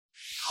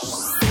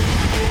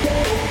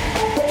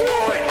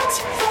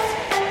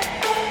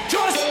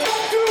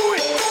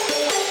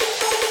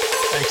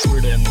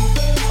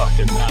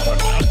I don't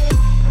know.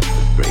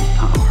 Great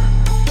power.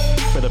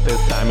 For the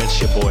fifth time, it's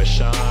your boy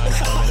Sean.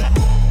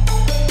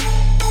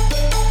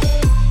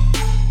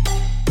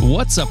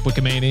 What's up,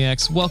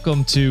 Wikimaniacs?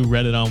 Welcome to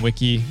Reddit on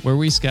Wiki, where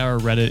we scour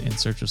Reddit in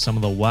search of some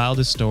of the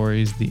wildest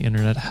stories the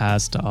internet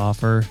has to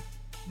offer.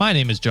 My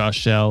name is Josh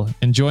Shell,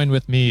 and joined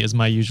with me is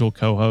my usual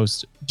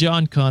co-host,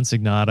 John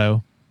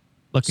Consignato.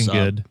 Looking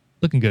good.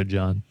 Looking good,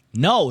 John.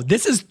 No,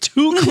 this is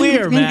too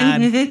clear,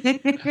 man.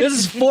 This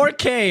is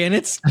 4K, and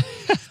it's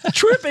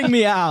tripping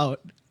me out.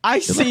 I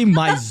see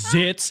my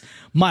zits,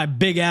 my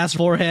big-ass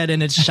forehead,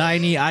 and it's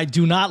shiny. I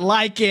do not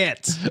like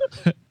it.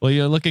 Well,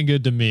 you're looking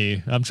good to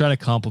me. I'm trying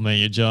to compliment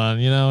you,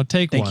 John. You know,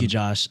 take one. Thank you,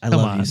 Josh. I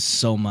love you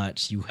so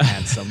much, you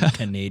handsome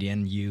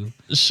Canadian, you.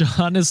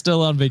 Sean is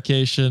still on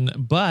vacation,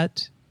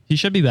 but he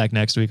should be back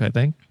next week, I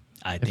think.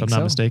 If I'm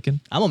not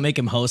mistaken. I'm going to make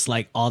him host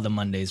like all the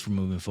Mondays from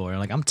moving forward.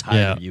 Like, I'm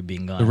tired of you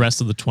being gone. The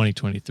rest of the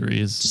 2023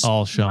 is just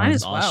all Sean. Might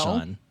as well. All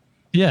Sean.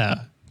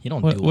 Yeah. He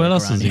don't do what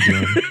else is he here.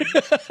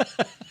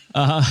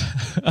 doing?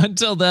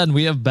 Until then,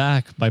 we have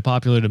back, by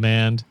popular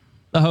demand,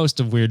 the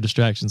host of Weird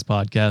Distractions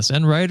podcast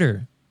and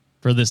writer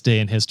for This Day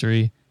in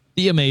History,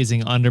 the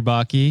amazing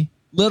Underbaki,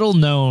 little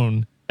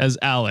known as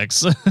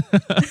Alex.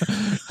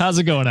 How's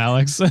it going,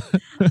 Alex?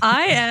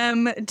 I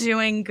am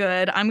doing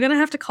good. I'm going to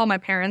have to call my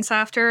parents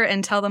after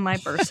and tell them my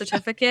birth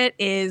certificate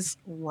is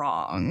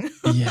wrong.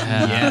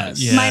 Yeah.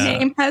 My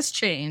name has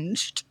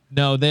changed.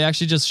 No, they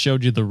actually just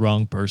showed you the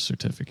wrong birth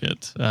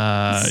certificate. So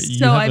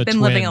I've been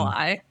living a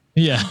lie.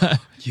 Yeah.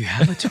 You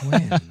have a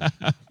twin.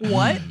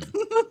 What?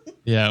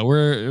 Yeah,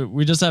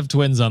 we just have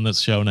twins on this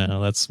show now.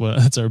 That's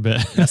our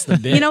bit. That's the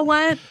bit. You know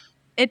what?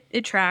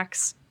 It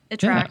tracks. It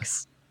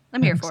tracks.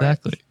 I'm here for it.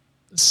 Exactly.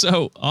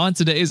 So on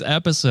today's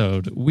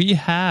episode, we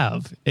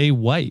have a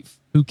wife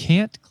who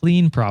can't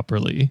clean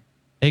properly.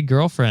 A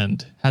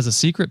girlfriend has a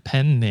secret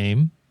pen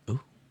name. Ooh.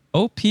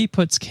 OP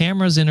puts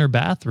cameras in her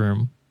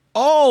bathroom.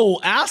 Oh,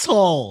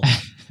 asshole.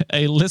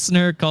 A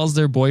listener calls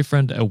their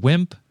boyfriend a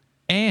wimp.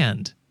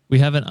 And we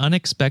have an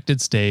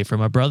unexpected stay from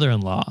a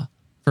brother-in-law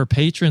for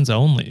patrons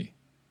only.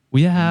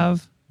 We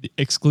have the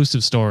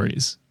exclusive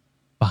stories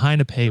behind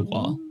a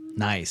paywall.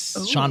 Nice.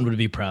 Ooh. Sean would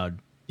be proud.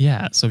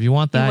 Yeah. So if you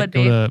want that,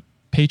 go to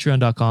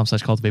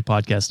patreon.com/Cultivate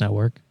Podcast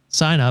Network.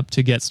 Sign up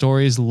to get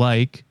stories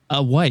like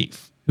a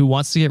wife who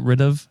wants to get rid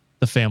of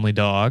the family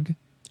dog.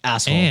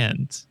 Asshole.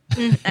 And,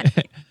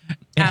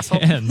 Asshole.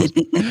 and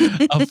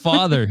a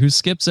father who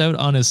skips out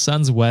on his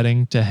son's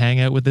wedding to hang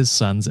out with his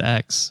son's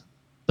ex.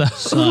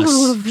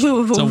 So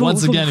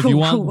once again, if you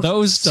want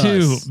those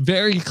two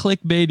very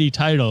clickbaity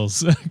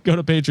titles, go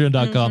to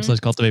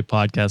patreon.com/Cultivate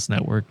Podcast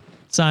Network.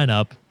 Sign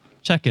up.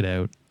 Check it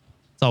out.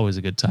 It's always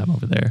a good time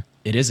over there.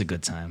 It is a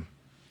good time.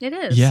 It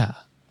is. Yeah.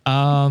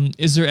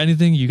 Is there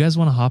anything you guys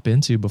want to hop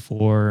into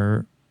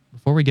before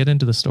we get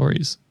into the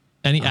stories?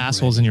 Any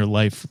assholes in your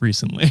life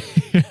recently?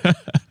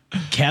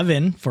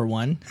 Kevin, for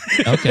one.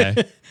 Okay.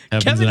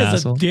 Kevin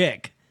is a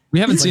dick. We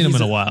haven't seen him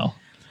in a while.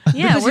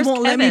 Yeah, Because where's he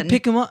won't Kevin? let me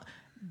pick him up.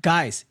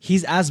 Guys,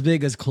 he's as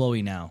big as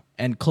Chloe now.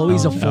 And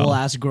Chloe's a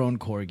full-ass grown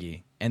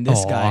corgi. And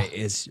this guy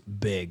is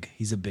big.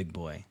 He's a big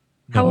boy.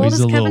 How old he's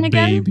is a Kevin little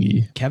again?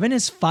 Baby. Kevin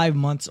is 5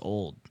 months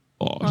old.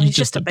 Oh, Well, he's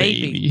just a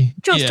baby.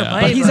 Just a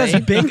But baby. he's as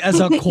big as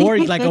a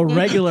corgi, like a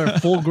regular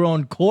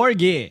full-grown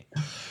corgi.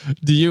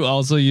 Do you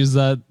also use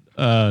that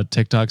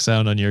TikTok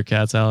sound on your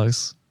cats,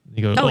 Alex?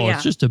 You go, Yeah.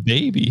 It's just a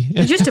baby.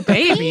 He's just a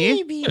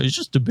baby. Yeah, he's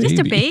just a baby.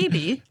 Just a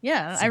baby.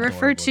 Yeah, I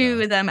refer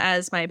to them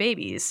as my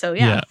babies. So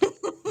yeah.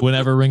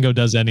 Whenever Ringo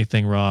does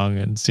anything wrong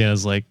and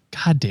Sienna's like,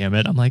 God damn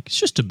it. I'm like, it's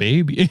just a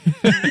baby.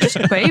 Just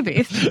a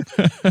baby.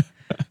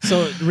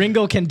 So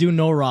Ringo can do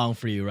no wrong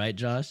for you, right,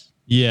 Josh?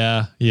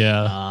 Yeah. You're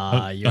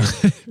that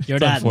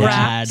unfortunate. bad,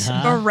 Wrapped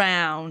huh?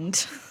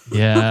 around.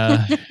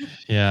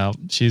 Yeah.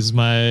 She's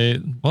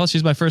my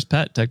first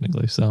pet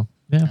technically. So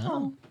yeah.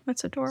 Oh,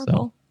 that's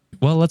adorable.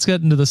 Well, let's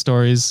get into the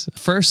stories.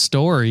 First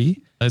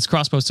story is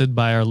cross-posted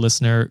by our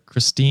listener,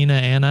 Christina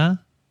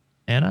Anna.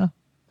 Anna?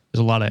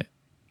 There's a lot of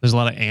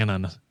Anna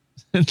in there.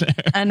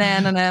 And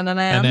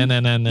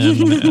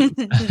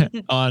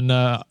On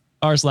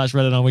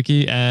r/Reddit on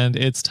Wiki, and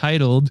it's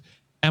titled,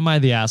 Am I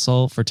the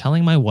Asshole for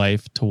Telling My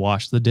Wife to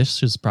Wash the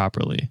Dishes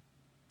Properly?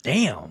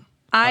 Damn.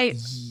 I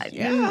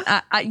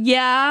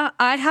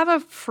have a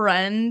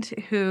friend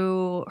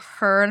who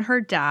her and her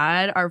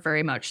dad are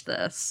very much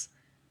this.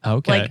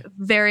 Okay. Like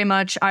very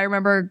much. I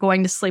remember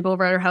going to sleep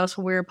over at her house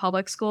when we were in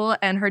public school,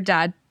 and her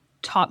dad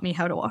taught me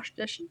how to wash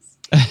dishes.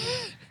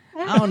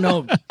 I don't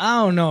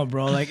know,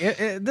 bro. Like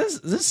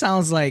this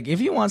sounds like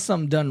if you want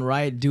something done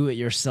right, do it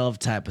yourself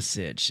type of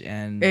sitch.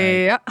 And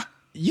Yeah.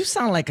 you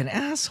sound like an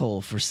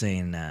asshole for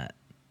saying that.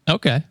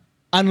 Okay.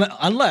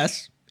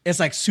 Unless it's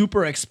like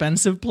super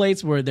expensive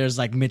plates where there's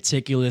like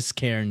meticulous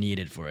care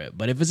needed for it.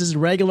 But if it's just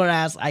regular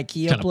ass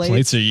IKEA What kind of plates,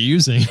 plates are you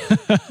using?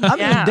 I mean,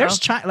 Yeah. there's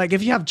China. Like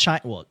if you have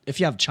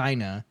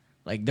China,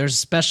 like there's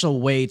special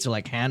way to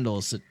like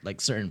handle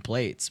like certain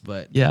plates.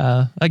 But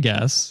Yeah, I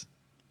guess.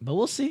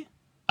 we'll see.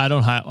 I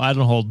don't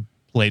hold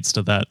plates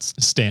to that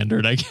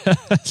standard, I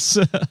guess.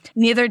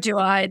 Neither do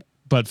I.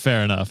 But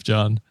fair enough,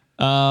 John.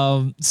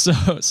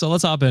 So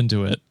let's hop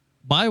into it.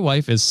 My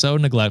wife is so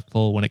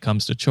neglectful when it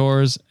comes to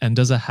chores and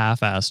does a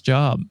half-assed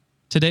job.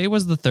 Today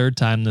was the third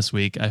time this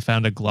week I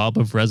found a glob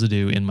of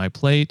residue in my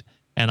plate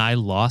and I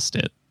lost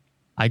it.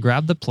 I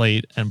grabbed the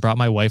plate and brought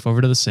my wife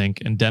over to the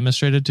sink and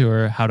demonstrated to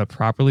her how to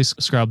properly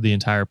scrub the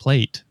entire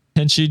plate.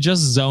 And she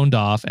just zoned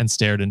off and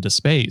stared into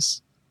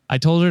space. I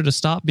told her to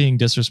stop being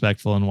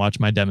disrespectful and watch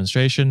my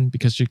demonstration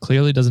because she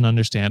clearly doesn't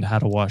understand how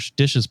to wash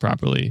dishes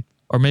properly.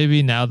 Or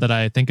maybe now that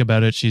I think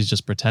about it, she's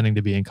just pretending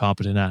to be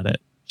incompetent at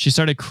it. She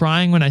started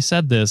crying when I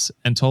said this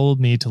and told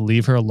me to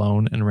leave her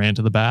alone and ran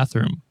to the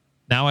bathroom.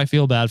 Now I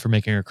feel bad for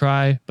making her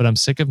cry, but I'm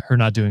sick of her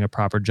not doing a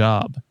proper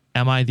job.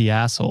 Am I the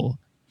asshole?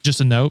 Just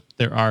a note,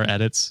 there are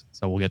edits,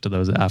 so we'll get to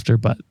those after,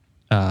 but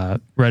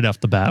right off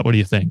the bat, what do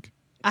you think?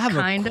 I have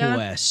Kinda. a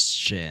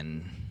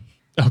question.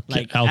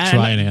 Okay, I'll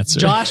try and answer.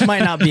 Josh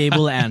might not be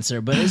able to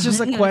answer, but it's just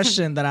a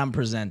question that I'm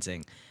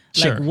presenting.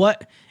 Like Sure.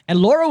 what? And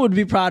Laura would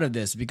be proud of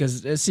this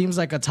because it seems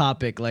like a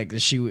topic like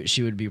she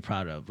would be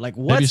proud of. Like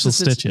what's Maybe she'll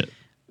the stitch it.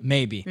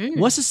 Maybe.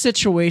 What's the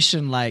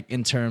situation like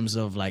in terms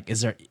of like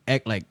is there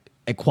like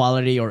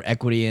equality or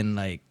equity in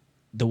like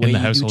the way the you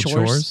do household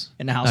chores?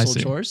 in the I household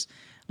see. chores?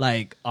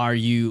 Like are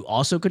you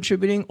also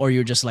contributing or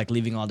you're just like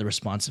leaving all the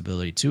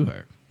responsibility to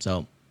her?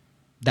 So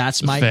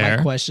that's my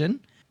Fair. question.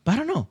 But I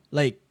don't know.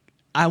 Like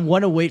I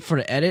want to wait for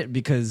the edit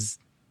because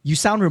you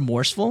sound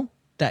remorseful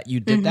that you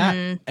did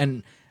that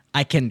and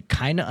I can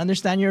kind of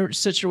understand your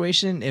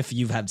situation if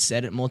you have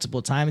said it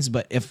multiple times,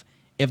 but if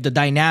the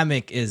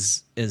dynamic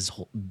is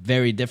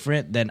very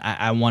different, then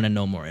I want to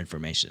know more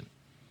information.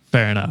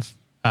 Fair enough.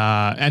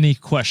 Any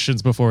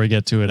questions before we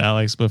get to it,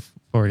 Alex,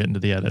 before we get into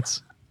the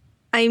edits?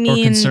 I Or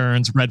mean,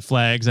 concerns, red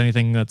flags,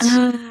 anything that's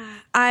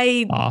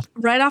off?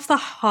 right off the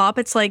hop,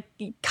 it's like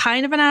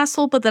kind of an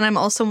asshole, but then I'm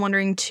also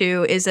wondering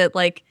too, is it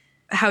like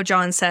how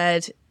John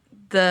said,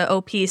 the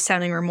OP is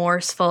sounding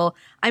remorseful?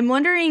 I'm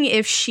wondering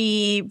if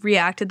she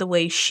reacted the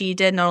way she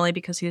did, not only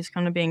because he was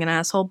kind of being an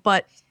asshole,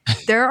 but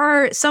there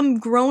are some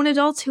grown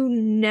adults who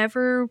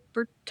never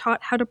were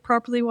taught how to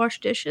properly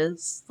wash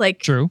dishes, like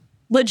True.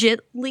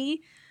 legitly.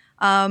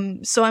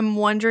 So I'm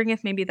wondering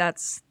if maybe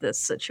that's this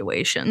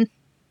situation.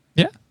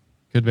 Yeah,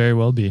 could very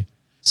well be.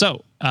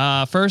 So,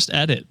 first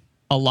edit.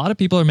 A lot of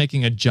people are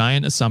making a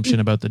giant assumption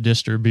about the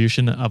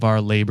distribution of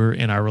our labor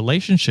in our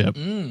relationship.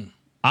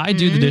 I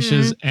do the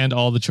dishes and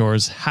all the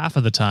chores half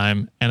of the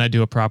time, and I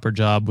do a proper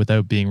job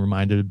without being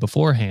reminded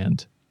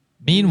beforehand.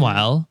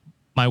 Meanwhile,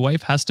 my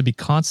wife has to be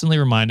constantly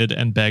reminded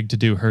and begged to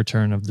do her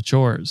turn of the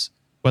chores,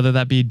 whether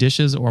that be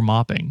dishes or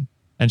mopping.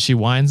 And she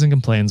whines and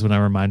complains when I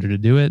remind her to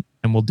do it,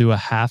 and will do a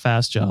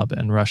half-assed job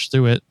and rush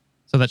through it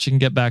so that she can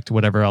get back to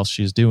whatever else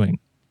she's doing.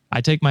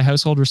 I take my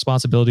household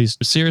responsibilities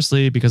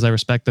seriously because I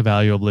respect the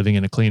value of living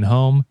in a clean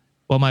home,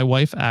 while my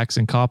wife acts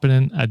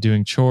incompetent at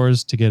doing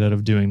chores to get out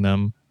of doing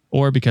them,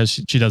 or because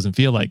she doesn't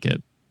feel like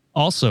it.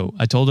 Also,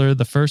 I told her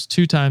the first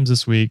 2 times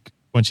this week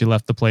when she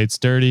left the plates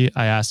dirty,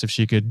 I asked if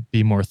she could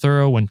be more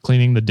thorough when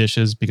cleaning the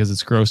dishes because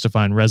it's gross to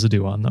find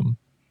residue on them.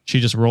 She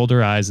just rolled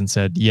her eyes and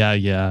said,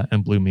 yeah,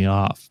 and blew me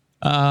off.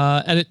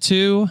 Edit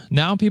 2.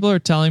 Now people are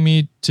telling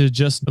me to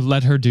just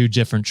let her do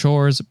different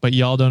chores, but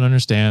y'all don't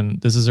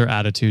understand. This is her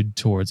attitude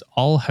towards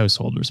all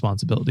household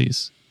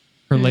responsibilities.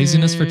 Her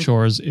laziness for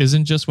chores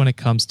isn't just when it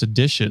comes to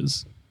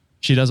dishes.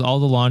 She does all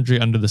the laundry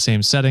under the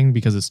same setting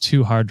because it's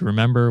too hard to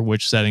remember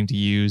which setting to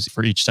use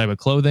for each type of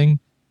clothing,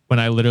 when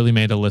I literally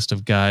made a list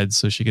of guides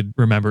so she could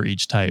remember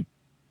each type.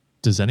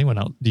 Does anyone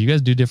else? Do you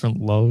guys do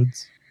different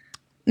loads?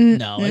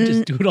 No, I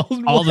just do it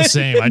All the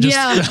same. I just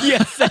Yeah.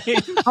 yeah, same.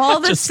 All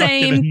the Just suck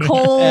it in same there.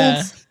 cold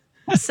Yeah.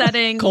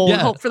 setting, Cold.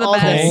 hope for the All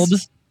best. cold.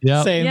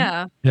 Yeah. Same.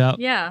 Yeah. Yeah.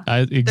 Yeah.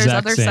 Exact There's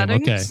other same.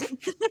 settings.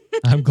 Okay.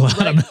 I'm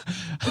glad.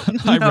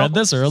 I No. read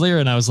this earlier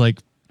and I was like,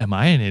 am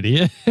I an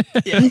idiot?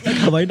 Yeah, like,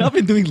 have I not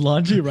been doing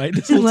laundry right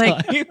this whole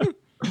Like- time?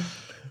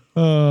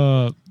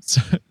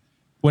 So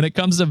when it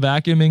comes to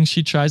vacuuming,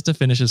 she tries to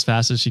finish as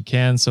fast as she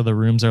can so the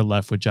rooms are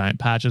left with giant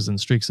patches and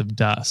streaks of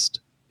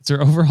dust. It's her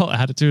overall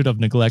attitude of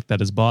neglect that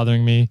is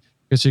bothering me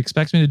because she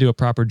expects me to do a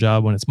proper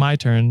job when it's my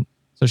turn,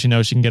 so she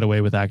knows she can get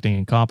away with acting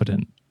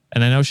incompetent.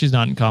 And I know she's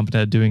not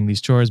incompetent at doing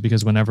these chores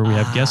because whenever we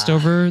have guests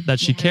over that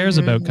she cares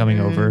about coming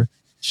over,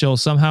 she'll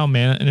somehow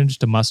manage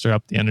to muster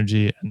up the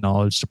energy and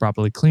knowledge to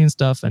properly clean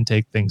stuff and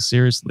take things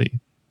seriously.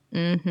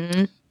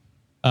 Mm-hmm.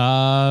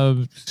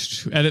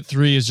 Edit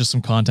 3 is just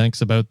some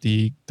context about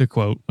the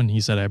quote when he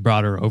said I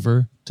brought her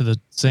over to the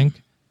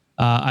sink.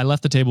 I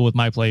left the table with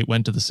my plate,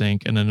 went to the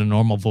sink, and in a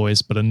normal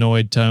voice but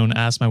annoyed tone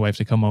asked my wife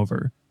to come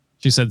over.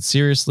 She said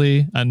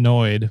seriously,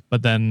 annoyed,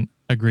 but then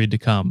agreed to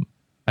come.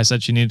 I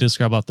said she needed to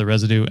scrub off the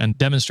residue and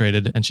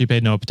demonstrated, and she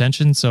paid no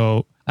attention,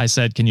 so I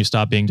said, can you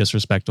stop being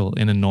disrespectful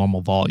in a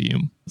normal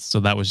volume? So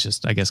that was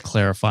just, I guess,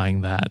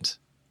 clarifying that.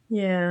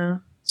 Yeah.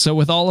 So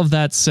with all of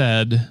that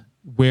said,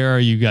 where are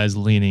you guys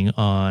leaning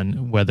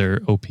on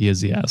whether OP is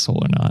the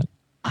asshole or not?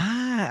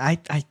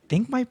 I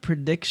think my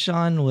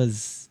prediction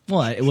was,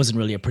 well, it wasn't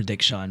really a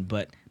prediction,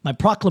 but my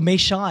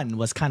proclamation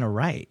was kind of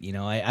right. You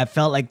know, I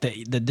felt like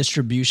the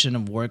distribution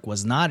of work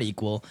was not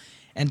equal.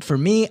 And for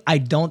me, I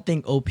don't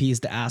think OP is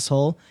the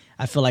asshole.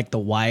 I feel like the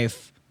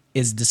wife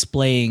is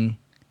displaying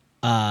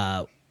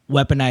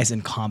weaponized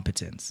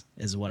incompetence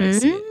is what I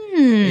see.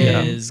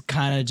 Is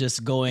kind of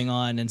just going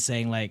on and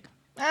saying like,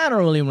 I don't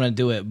really want to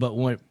do it. But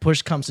when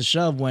push comes to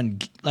shove, when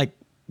like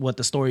what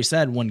the story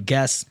said, when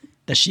guests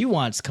that she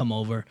wants come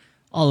over,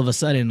 all of a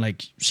sudden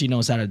like she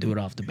knows how to do it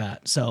off the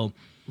bat. So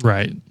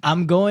Right.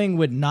 I'm going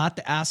with not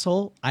the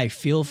asshole. I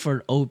feel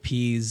for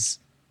OP's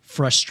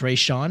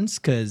frustrations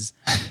because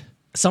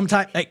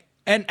sometimes like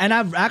and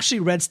I've actually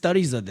read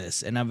studies of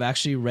this, and I've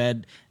actually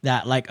read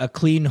that like a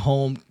clean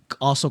home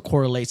also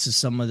correlates to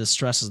some of the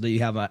stresses that you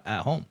have at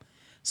home.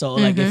 So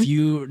like if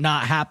you're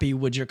not happy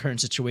with your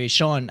current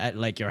situation at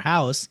like your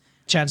house,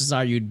 chances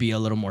are you'd be a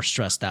little more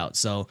stressed out.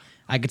 So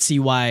I could see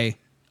why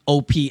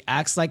OP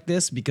acts like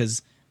this,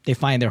 because they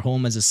find their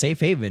home as a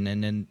safe haven,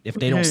 and then if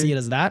they don't see it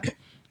as that,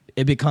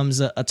 it becomes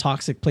a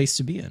toxic place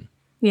to be in.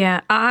 Yeah,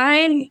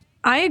 I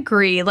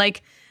agree.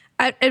 Like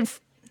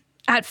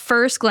at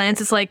first glance,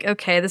 it's like,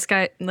 okay, this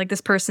guy, like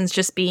this person's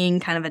just being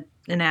kind of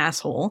an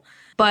asshole.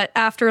 But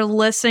after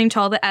listening to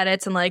all the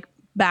edits and like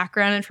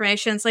background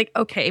information, it's like,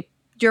 okay,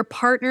 your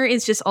partner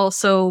is just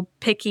also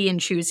picky and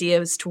choosy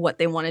as to what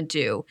they want to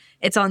do.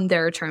 It's on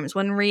their terms.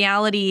 When in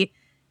reality,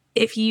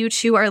 if you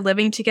two are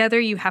living together,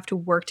 you have to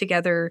work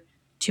together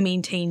to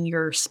maintain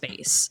your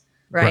space,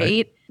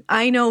 right?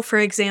 I know, for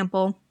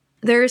example,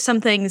 there are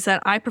some things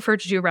that I prefer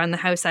to do around the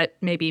house that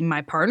maybe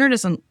my partner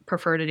doesn't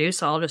prefer to do,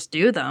 so I'll just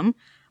do them.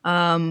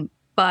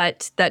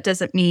 But that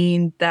doesn't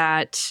mean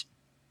that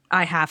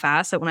I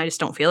half-ass it when I just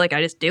don't feel like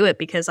I just do it,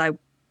 because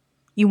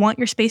you want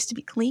your space to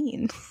be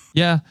clean.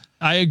 Yeah,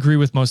 I agree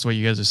with most of what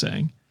you guys are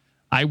saying.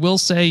 I will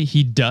say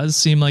he does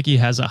seem like he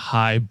has a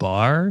high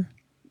bar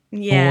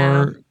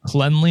for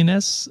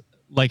cleanliness.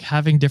 Like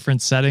having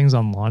different settings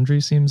on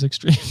laundry seems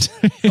extreme to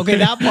me. Okay,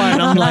 that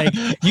part, I'm like,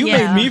 you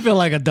made me feel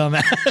like a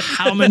dumbass.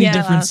 How many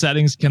different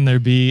settings can there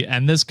be?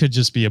 And this could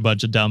just be a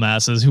bunch of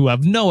dumbasses who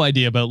have no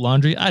idea about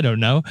laundry. I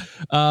don't know.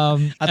 I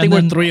think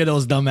we're three of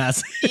those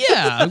dumbasses.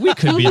 Yeah, we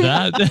could be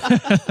that.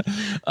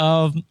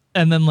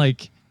 And then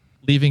like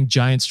leaving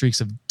giant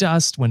streaks of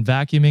dust when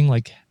vacuuming.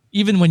 Like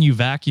even when you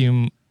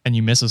vacuum and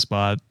you miss a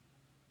spot,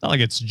 not like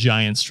it's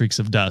giant streaks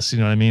of dust. You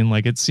know what I mean?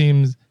 Like it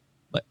seems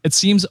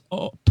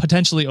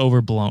potentially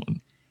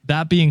overblown.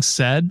 That being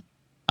said,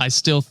 I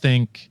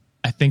think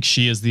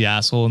she is the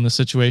asshole in this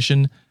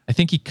situation. I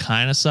think he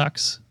kind of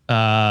sucks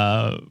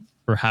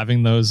for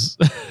having those,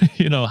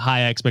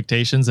 high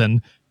expectations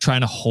and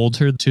trying to hold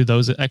her to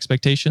those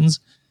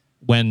expectations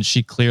when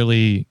she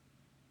clearly,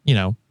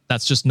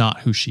 that's just not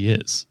who she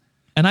is.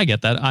 And I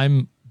get that.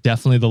 I'm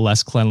definitely the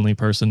less cleanly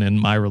person in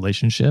my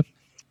relationship.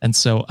 And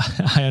so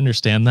I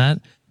understand that.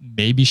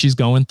 Maybe she's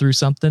going through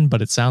something,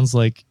 but it sounds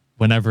like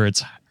whenever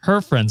it's her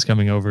friends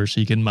coming over,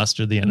 she can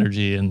muster the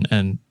energy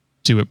and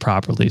do it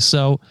properly.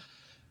 So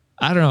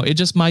I don't know. It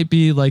just might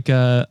be like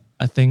a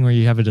thing where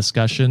you have a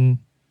discussion.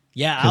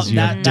 Yeah,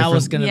 that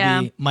was going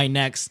to be my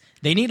next.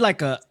 They need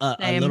like a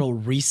little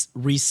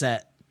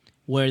reset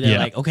where they're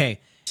like, okay,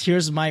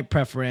 here's my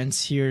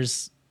preference.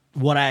 Here's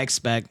what I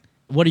expect.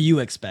 What do you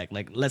expect?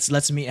 Like,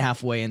 let's meet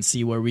halfway and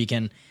see where we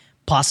can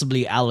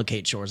possibly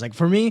allocate chores. Like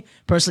for me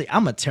personally,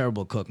 I'm a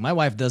terrible cook. My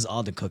wife does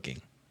all the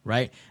cooking.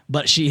 Right.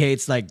 But she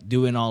hates like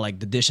doing all like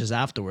the dishes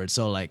afterwards.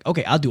 So like,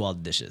 okay, I'll do all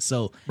the dishes.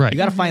 So you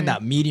got to find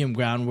that medium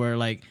ground where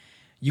like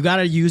you got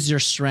to use your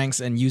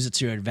strengths and use it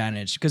to your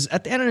advantage. Because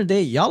at the end of the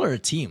day, y'all are a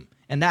team,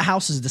 and that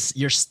house is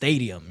your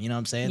stadium. You know what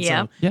I'm saying?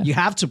 Yeah. So you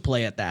have to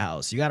play at that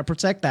house. You got to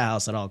protect that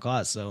house at all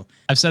costs. So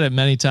I've said it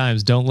many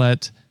times. Don't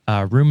let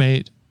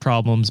roommate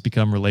problems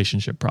become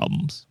relationship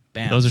problems.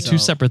 Bam. Those are two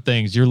separate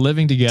things. You're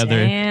living together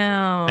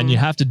and you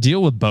have to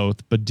deal with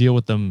both, but deal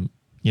with them,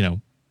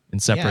 in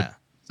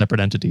separate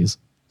entities.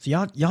 So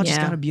y'all just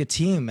gotta be a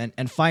team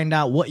and find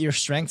out what your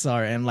strengths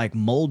are and like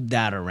mold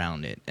that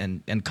around it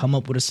and come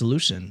up with a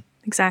solution.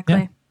 Exactly.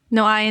 Yeah.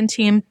 No I in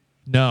team.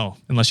 No,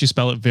 unless you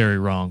spell it very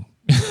wrong.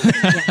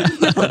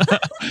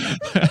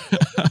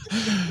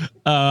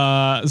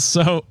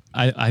 So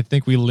I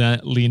think we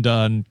leaned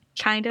on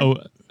kind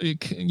of.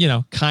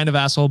 Kind of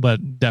asshole,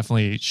 but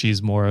definitely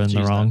she's more in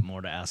the wrong.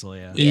 More to asshole,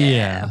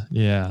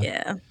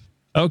 Yeah.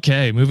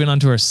 Okay, moving on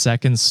to our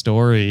second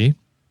story.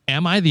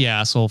 Am I the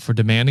asshole for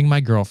demanding my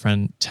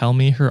girlfriend tell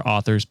me her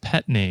author's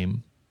pet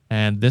name?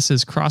 And this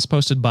is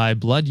cross-posted by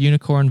Blood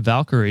Unicorn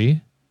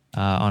Valkyrie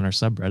on our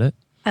subreddit.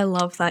 I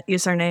love that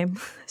username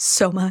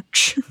so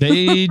much.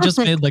 They just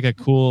made like a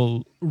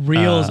cool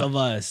reels of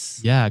us.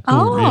 Yeah,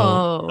 cool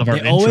reel of our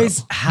They intro.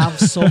 always have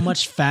so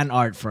much fan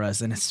art for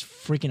us, and it's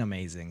freaking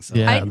amazing. So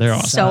yeah, they're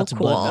awesome. So to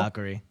cool. Blood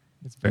Valkyrie.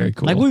 It's very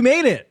cool. Like we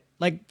made it.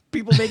 Like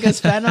people make us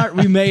fan art,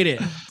 we made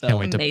it. So. Can't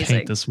wait to Amazing.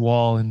 paint this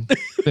wall and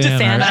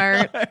Fan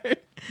art.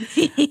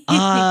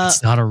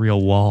 It's not a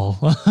real wall.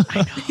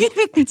 I know.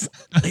 It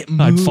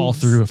I'd fall moves.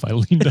 through if I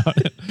leaned on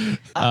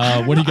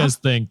it. What do you guys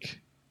think?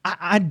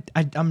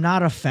 I'm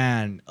not a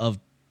fan of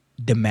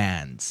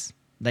demands.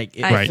 Like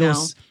it Right.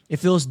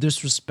 feels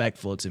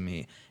disrespectful to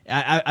me.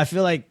 I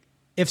feel like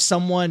if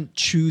someone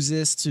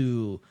chooses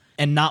to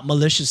and not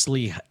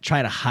maliciously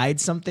try to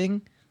hide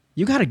something,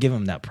 you got to give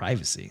them that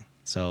privacy.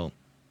 So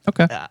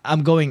Okay.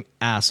 I'm going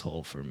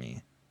asshole for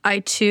me. I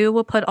too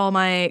will put all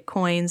my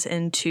coins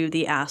into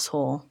the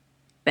asshole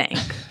bank.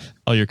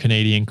 All your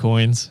Canadian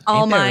coins.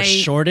 All Ain't there a my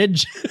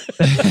shortage?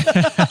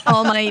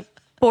 all my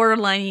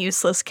borderline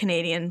useless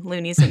Canadian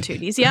loonies and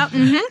tooties. Yeah.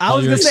 Mm-hmm. I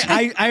was your- gonna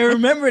say I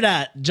remember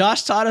that.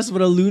 Josh taught us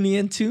what a loony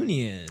and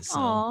toonie is. So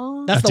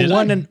Aw. that's the Did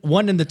I?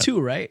 one and the two,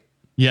 right?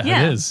 Yeah,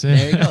 Yeah. it is.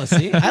 There you go.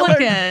 See, I Look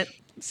learned. at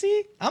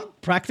See, I'm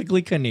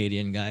practically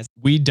Canadian, guys.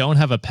 We don't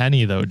have a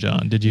penny though,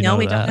 John. Did you no, know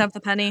we that? don't have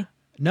the penny.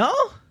 No.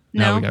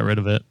 No, No, we got rid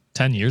of it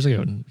 10 years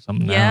ago or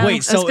something. Yeah. Now. Wait, I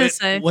was so gonna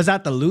say. was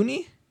that the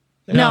loony?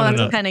 No, that's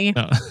a penny.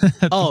 No.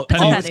 Oh,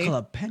 Penny. it's called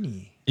a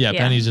penny. Yeah,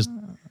 Yeah. penny's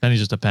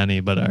just a penny,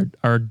 but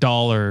our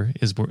dollar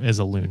is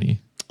a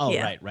loony. Oh,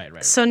 Yeah.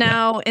 right. So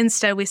now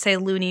instead we say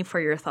loony for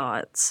your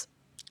thoughts.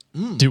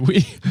 Do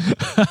we?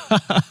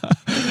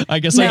 I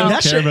guess I No. don't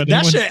that care about that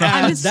anyone's shit thoughts.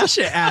 adds, that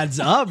shit adds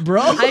up,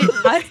 bro.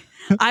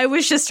 I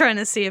was just trying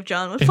to see if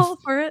John would fall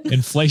for it.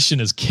 Inflation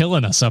is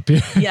killing us up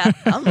here. Yeah.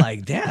 I'm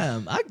like,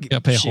 damn,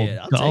 Gotta pay a whole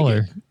I'll take dollar.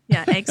 it.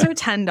 Yeah. Eggs are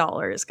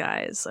 $10,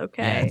 guys.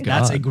 Okay.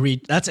 That's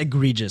God. That's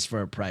egregious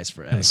for a price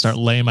for I'm gonna eggs. start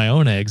laying my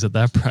own eggs at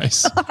that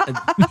price.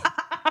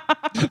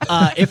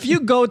 If you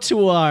go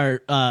to our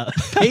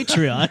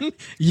Patreon,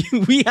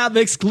 we have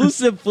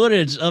exclusive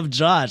footage of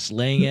Josh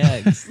laying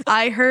eggs.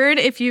 I heard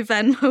if you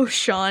Venmo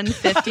Sean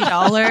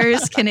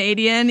 $50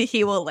 Canadian,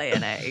 he will lay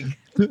an egg.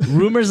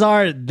 Rumors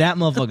are that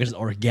motherfucker's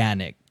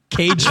organic,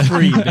 cage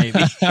free, baby.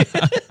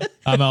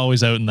 I'm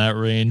always out in that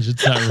range.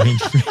 It's not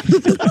range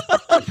free.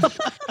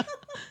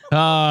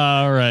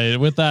 All right.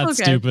 With that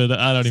Okay. stupid,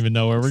 I don't even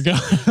know where we're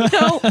going.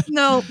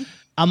 No.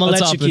 I'm gonna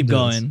Let's let you hop keep into this.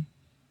 going.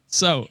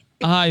 So,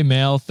 I,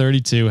 male,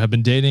 32, have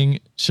been dating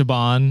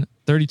Shaban,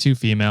 32,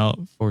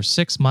 female, for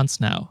 6 months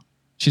now.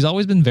 She's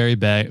always been very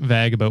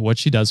vague about what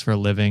she does for a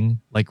living,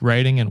 like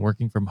writing and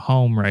working from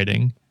home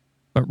writing.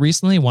 But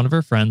recently, one of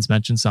her friends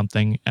mentioned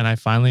something, and I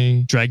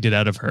finally dragged it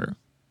out of her.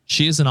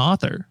 She is an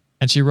author,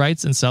 and she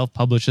writes and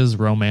self-publishes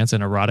romance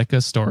and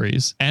erotica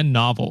stories and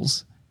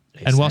novels.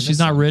 And while she's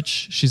not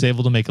rich, she's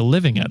able to make a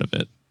living out of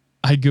it.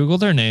 I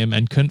Googled her name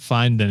and couldn't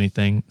find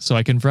anything, so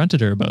I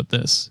confronted her about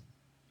this.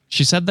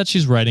 She said that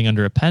she's writing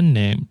under a pen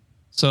name,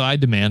 so I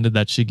demanded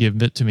that she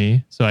give it to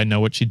me so I know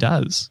what she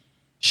does.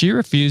 She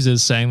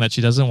refuses, saying that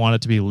she doesn't want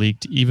it to be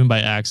leaked even by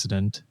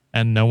accident,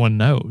 and no one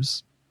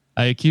knows.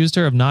 I accused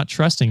her of not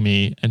trusting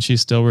me, and she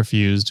still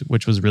refused,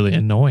 which was really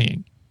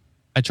annoying.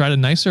 I tried a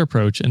nicer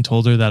approach and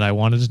told her that I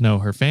wanted to know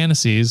her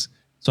fantasies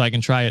so I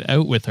can try it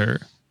out with her.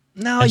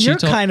 No, And she you're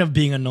told- kind of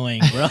being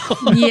annoying, bro.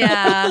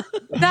 Yeah.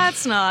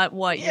 That's not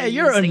what Yeah,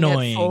 you're you're using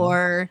annoying. it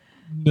for.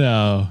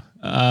 No.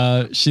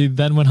 She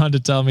then went on to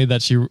tell me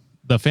that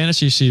the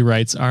fantasies she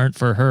writes aren't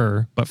for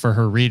her, but for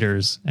her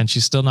readers, and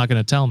she's still not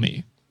going to tell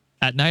me.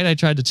 At night, I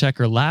tried to check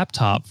her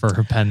laptop for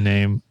her pen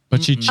name,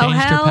 but she changed her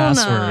hell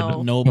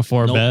password no.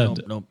 before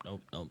bed. Nope.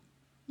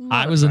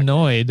 I was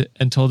annoyed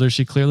and told her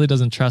she clearly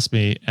doesn't trust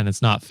me, and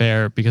it's not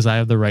fair because I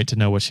have the right to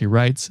know what she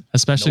writes,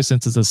 especially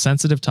since it's a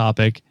sensitive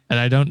topic, and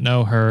I don't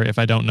know her if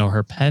I don't know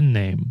her pen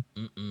name.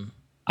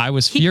 I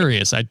was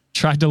furious. I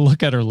tried to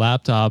look at her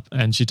laptop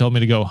and she told me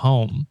to go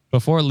home.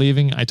 Before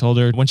leaving, I told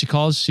her when she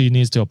calls, she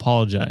needs to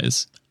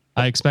apologize.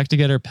 I expect to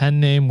get her pen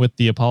name with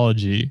the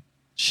apology.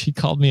 She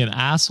called me an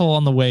asshole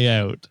on the way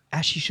out.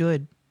 As she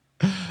should.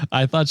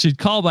 I thought she'd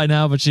call by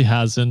now, but she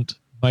hasn't.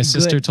 My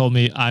sister Good. told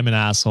me I'm an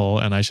asshole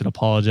and I should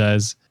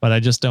apologize, but I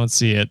just don't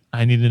see it.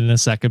 I needed a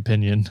second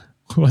opinion.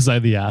 Was I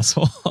the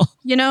asshole?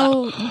 You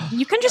know,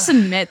 you can just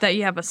admit that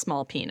you have a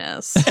small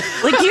penis.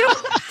 Like, you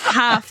don't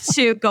have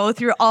to go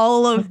through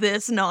all of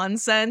this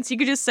nonsense. You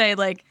could just say,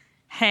 like,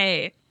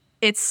 hey,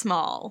 it's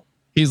small.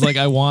 He's like,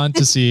 I want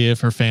to see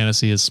if her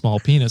fantasy is small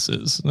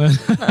penises. Like,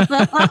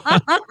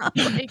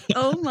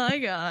 oh my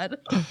God.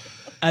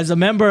 As a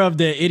member of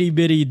the itty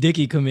bitty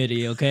dicky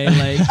committee, okay,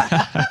 like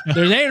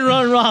there ain't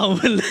nothing wrong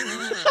with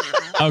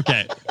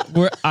Okay.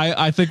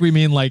 I think we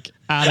mean like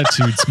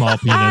attitude small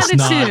penis,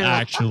 not Attitude.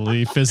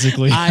 actually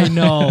physically. I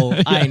know.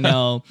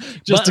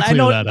 Just to But clear I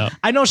know, that up.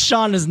 I know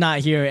Sean is not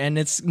here, and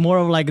it's more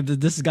of like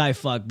this guy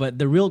fuck. But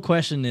the real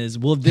question is,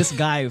 will this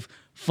guy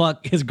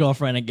fuck his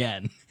girlfriend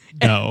again?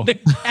 No. The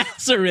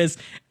answer is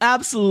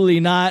absolutely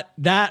not.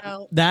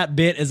 No. That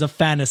bit is a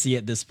fantasy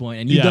at this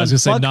point, and you Yeah, I done was gonna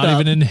say fucked not up.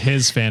 even in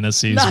his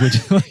fantasies. Nah. Would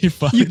you like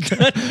fuck?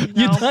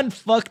 You done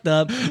fucked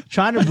up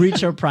trying to breach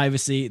her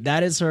privacy.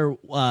 That is her.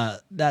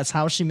 That's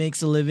how she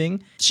makes a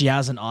living. She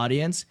has an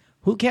audience.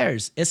 Who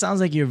cares? It sounds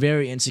like you're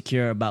very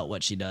insecure about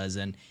what she does,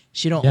 and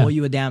she don't Yeah. owe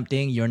you a damn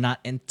thing. You're not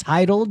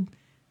entitled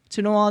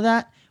to know all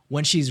that.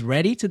 When she's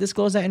ready to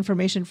disclose that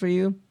information for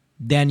you,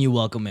 then you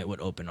welcome it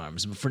with open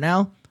arms. But for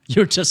now,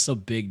 you're just a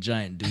big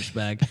giant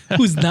douchebag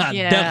who's not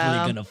Yeah.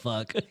 definitely gonna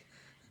fuck.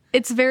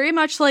 It's very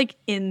much like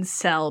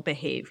incel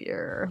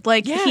behavior.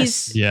 Like,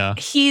 Yes. Yeah.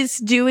 he's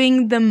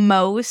doing the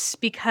most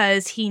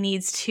because he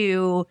needs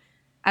to,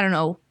 I don't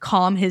know,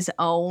 calm his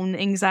own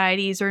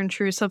anxieties or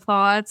intrusive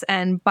thoughts.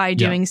 And by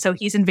doing so,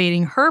 he's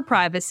invading her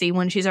privacy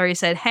when she's already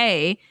said,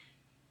 hey,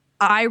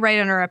 I write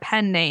under a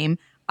pen name.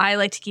 I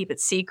like to keep it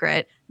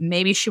secret.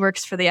 Maybe she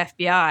works for the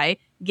FBI.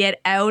 Get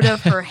out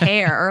of her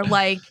hair.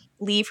 Like,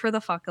 leave her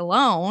the fuck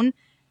alone.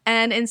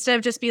 And instead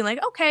of just being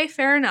like, okay,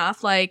 fair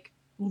enough, like,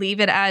 leave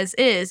it as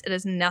is. It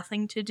has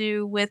nothing to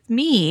do with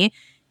me.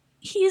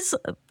 He's,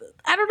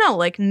 I don't know,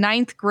 like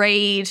ninth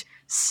grade,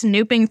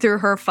 snooping through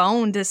her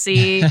phone to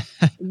see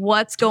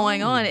what's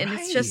going on. And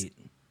it's just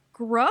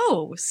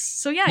gross.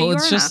 So yeah, Well, you're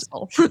it's an just-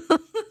 asshole.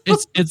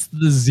 it's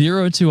the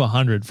 0 to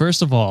 100.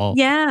 First of all,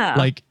 Yeah.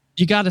 like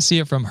you got to see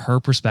it from her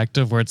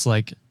perspective, where it's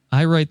like,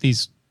 I write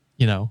these,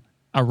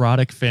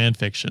 erotic fan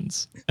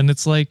fictions, and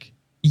it's like,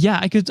 yeah,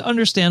 I could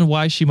understand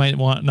why she might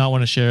not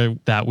want to share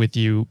that with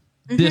you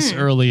this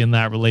early in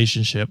that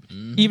relationship,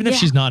 even if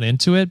she's not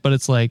into it. But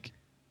it's like,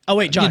 Oh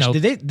wait, Josh,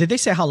 did they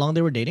say how long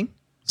they were dating?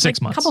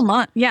 6 months. Couple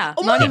months. Yeah.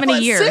 Oh not my even a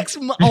God, year. 6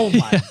 months. Oh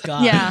my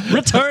God. Yeah.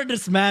 Return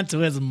this man to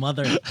his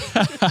mother.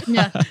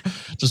 Yeah.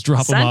 Just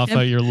drop them Send off him.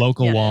 at your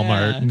local Yeah.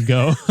 Walmart and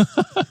go.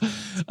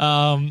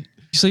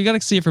 So you got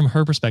to see it from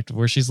her perspective,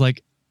 where she's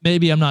like,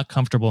 maybe I'm not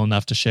comfortable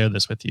enough to share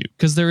this with you,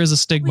 because there is a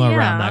stigma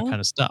around that kind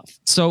of stuff.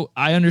 So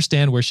I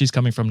understand where she's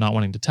coming from, not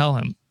wanting to tell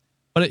him.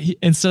 But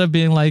instead of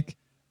being like,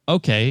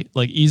 okay,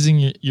 like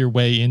easing your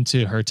way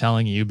into her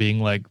telling you, being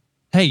like,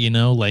 hey,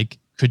 like,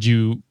 could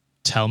you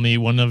tell me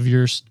one of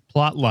your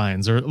plot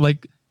lines, or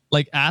like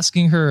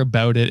asking her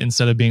about it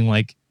instead of being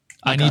like,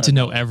 I need to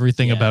know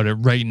everything about it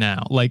right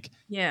now. Like,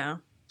 Yeah.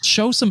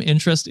 show some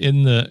interest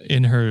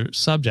in her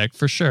subject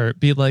for sure.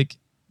 Be like,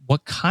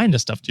 what kind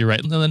of stuff do you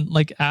write? And then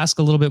like ask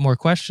a little bit more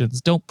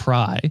questions. Don't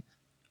pry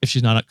if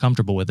she's not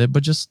comfortable with it,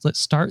 but just let's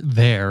start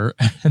there.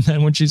 And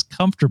then when she's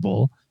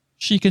comfortable,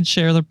 she can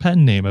share their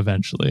pen name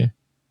eventually.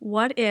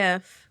 What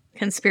if,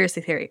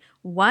 conspiracy theory,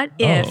 what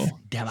if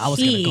Damn, I was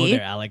going to go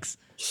there, Alex.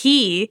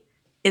 he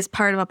is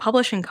part of a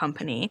publishing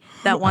company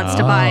that wants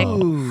to buy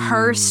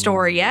her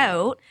story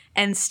out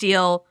and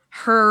steal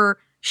her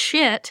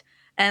shit,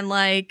 and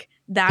like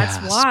that's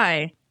Gasp.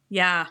 why.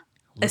 Yeah.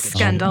 A at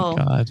scandal. Oh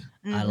my God.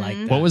 I like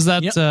that. What was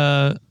that? Yep.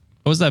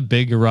 What was that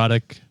big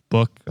erotic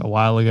book a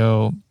while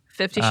ago?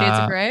 50 Shades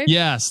of Grey?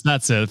 Yes,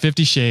 that's it.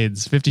 50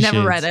 Shades. 50 Shades.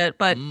 Never read it,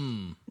 but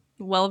Mm.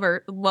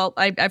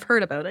 I've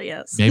heard about it,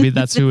 yes. Maybe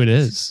that's who it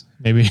is.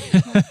 Maybe.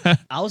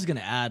 I was going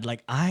to add,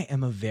 like, I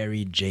am a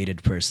very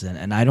jaded person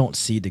and I don't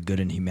see the good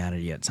in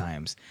humanity at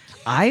times.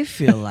 I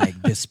feel like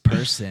this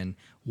person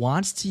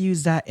wants to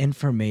use that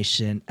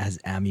information as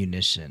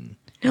ammunition.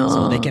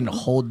 So they can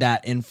hold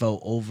that info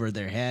over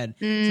their head.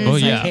 So it's Oh,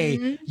 like, yeah.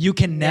 hey, you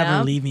can never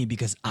Yeah. leave me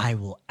because I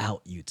will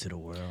out you to the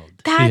world.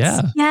 That's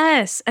Yeah.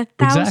 yes,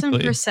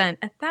 1,000%.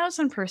 Exactly.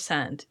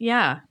 1,000%.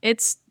 Yeah.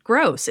 It's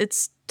gross.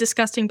 It's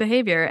disgusting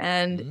behavior.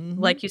 And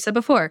like you said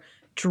before,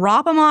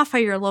 drop him off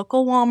at your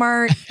local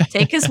Walmart,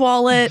 take his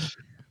wallet,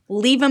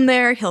 leave him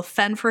there. He'll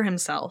fend for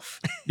himself.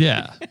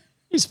 Yeah.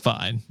 He's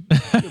fine.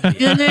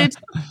 Good.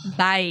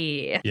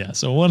 Bye. Yeah.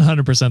 So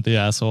 100% the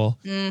asshole.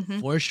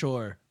 For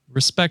sure.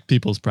 Respect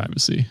people's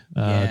privacy.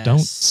 Yes. Don't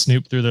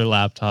snoop through their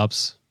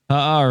laptops.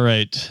 All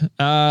right.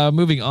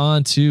 Moving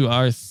on to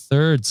our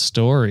third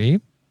story.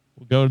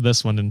 We'll go to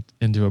this one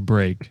into a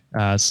break.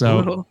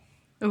 Ooh.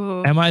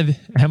 Am I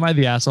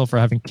the asshole for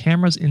having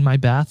cameras in my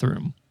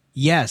bathroom?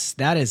 Yes,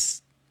 that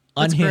is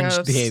That's unhinged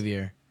gross.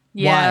 behavior.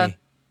 Yeah.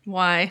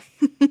 Why?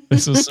 Why?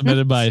 This was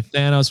submitted by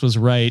Thanos Was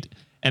Right,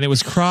 and it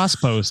was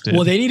cross-posted.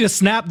 Well, they need to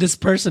snap this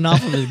person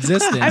off of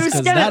existence I was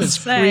because gonna that is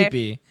say.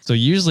 creepy. So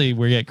usually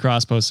we get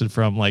cross-posted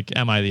from like,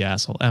 am I the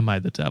asshole? Am I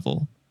the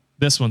devil?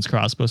 This one's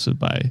cross-posted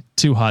by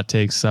Two Hot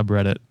Takes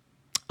subreddit.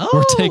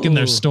 We're taking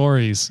their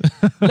stories.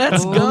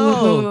 Let's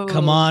go. Ooh.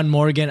 Come on,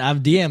 Morgan. I've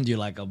DM'd you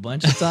like a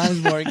bunch of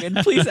times, Morgan.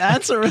 Please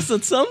answer us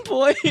at some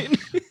point.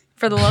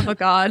 For the love of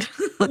God.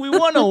 We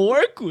want to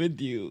work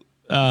with you.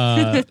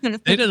 They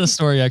did a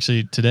story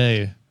actually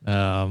today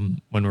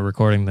when we're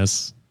recording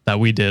this that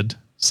we did.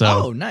 So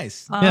Oh,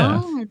 nice.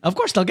 Yeah. Oh, Of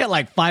course, they'll get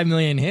like 5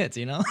 million hits,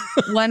 you know?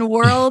 when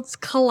worlds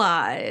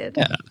collide.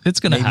 yeah, it's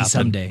going to Maybe happen.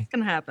 someday. It's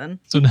gonna happen.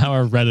 So now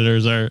our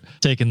Redditors are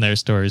taking their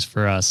stories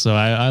for us. So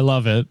I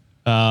love it.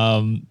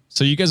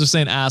 So you guys are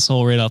saying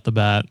asshole right off the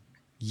bat.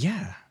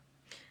 Yeah.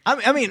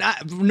 I mean,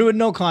 with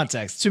no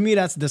context. To me,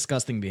 that's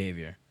disgusting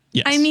behavior.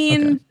 Yes. I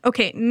mean,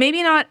 okay. okay,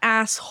 maybe not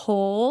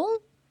asshole.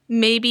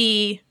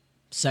 Maybe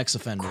Sex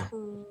offender.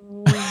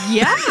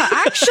 yeah,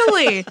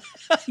 actually.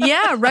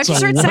 Yeah,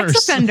 registered sex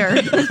worse. offender.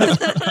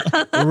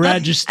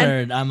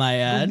 Registered, I might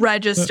add.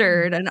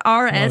 Registered, an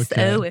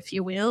RSO, Okay. if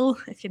you will,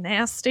 if you're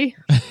nasty.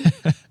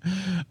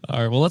 All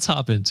right, well, let's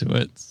hop into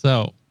it.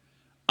 So,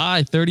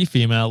 I, 30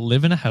 female,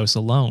 live in a house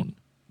alone.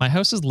 My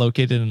house is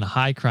located in a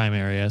high crime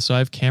area, so I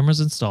have cameras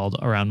installed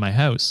around my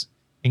house,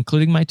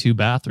 including my 2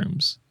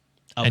 bathrooms.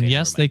 Okay, And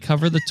yes, never they mind.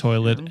 cover the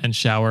toilet and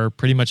shower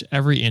pretty much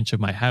every inch of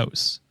my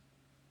house.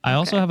 I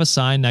also have a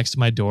sign next to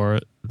my door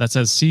that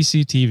says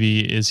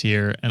CCTV is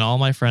here, and all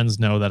my friends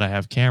know that I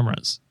have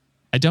cameras.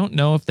 I don't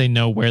know if they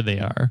know where they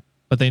are,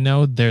 but they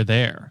know they're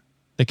there.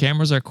 The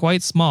cameras are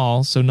quite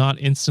small, so not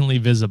instantly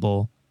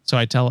visible, so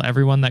I tell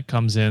everyone that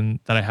comes in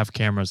that I have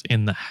cameras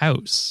in the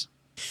house.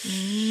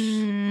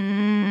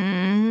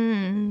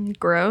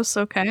 Gross.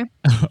 Okay.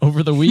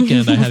 Over the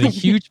weekend, I had a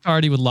huge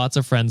party with lots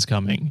of friends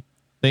coming.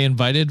 They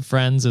invited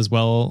friends as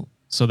well,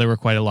 so there were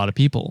quite a lot of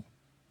people.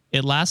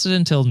 It lasted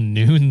until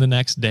noon the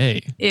next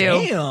day. Ew.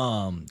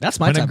 Damn, that's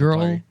my When type a of girl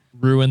party.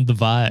 ruined the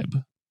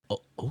vibe.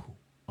 Oh.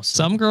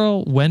 Some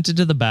girl went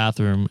into the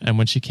bathroom, and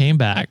when she came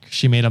back,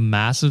 she made a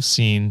massive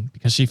scene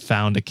because she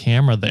found a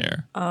camera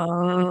there.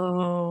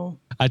 Oh.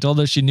 I told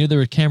her she knew there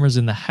were cameras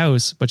in the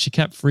house, but she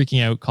kept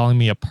freaking out, calling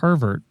me a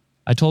pervert.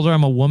 I told her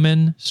I'm a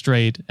woman,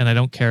 straight, and I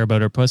don't care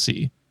about her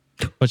pussy.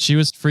 But she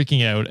was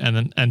freaking out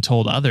and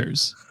told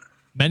others.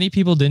 Many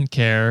people didn't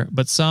care,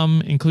 but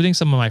some, including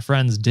some of my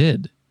friends,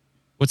 did.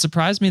 What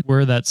surprised me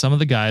were that some of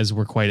the guys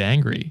were quite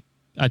angry.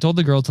 I told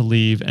the girl to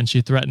leave, and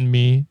she threatened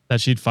me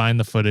that she'd find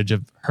the footage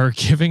of her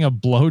giving a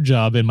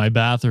blowjob in my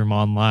bathroom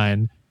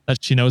online,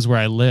 that she knows where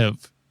I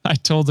live. I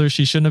told her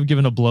she shouldn't have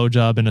given a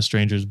blowjob in a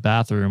stranger's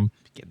bathroom,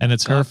 and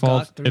it's her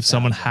fault if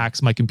someone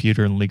hacks my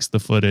computer and leaks the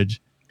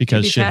footage,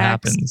 because shit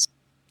happens.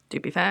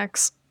 Doobie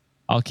facts.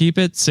 I'll keep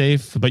it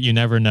safe, but you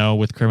never know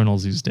with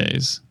criminals these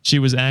days. She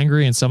was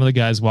angry, and some of the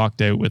guys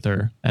walked out with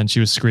her, and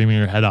she was screaming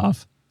her head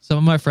off. Some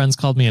of my friends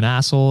called me an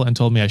asshole and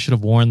told me I should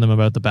have warned them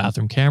about the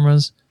bathroom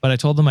cameras, but I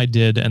told them I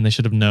did and they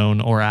should have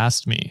known or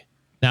asked me.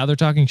 Now they're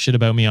talking shit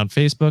about me on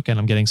Facebook and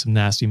I'm getting some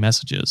nasty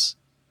messages.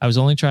 I was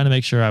only trying to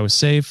make sure I was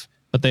safe,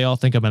 but they all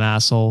think I'm an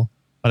asshole,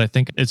 but I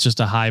think it's just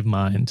a hive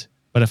mind.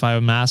 But if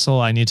I'm an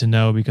asshole, I need to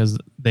know because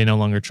they no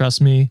longer trust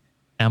me.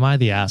 Am I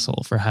the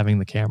asshole for having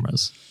the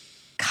cameras?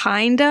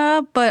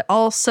 Kinda, but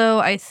also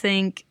I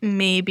think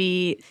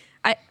maybe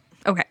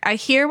I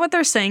hear what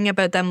they're saying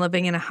about them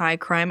living in a high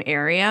crime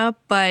area,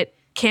 but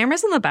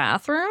cameras in the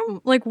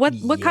bathroom? Like what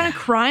kind of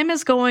crime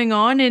is going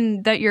on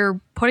in that you're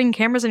putting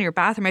cameras in your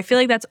bathroom? I feel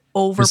like that's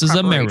over This is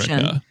preparation.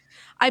 America.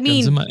 I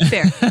mean,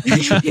 fair.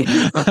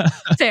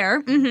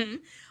 Fair.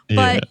 Mm-hmm.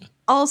 But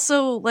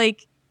also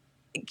like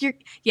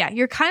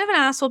you're kind of an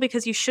asshole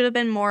because you should have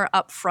been more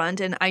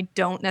upfront, and I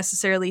don't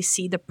necessarily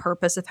see the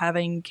purpose of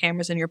having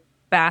cameras in your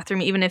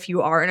bathroom, even if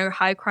you are in a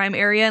high crime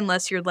area,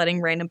 unless you're letting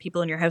random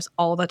people in your house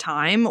all the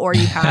time, or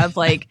you have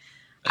like,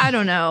 I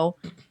don't know,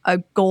 a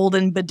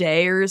golden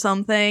bidet or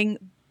something.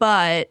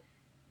 But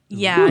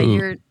yeah,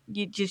 Ooh.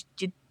 you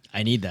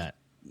I need that.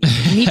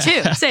 me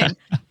too, same.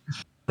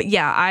 But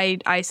yeah,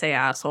 I say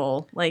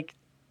asshole, like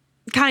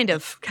kind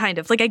of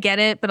like I get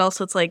it, but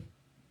also it's like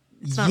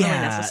it's not really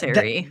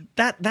necessary.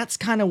 That's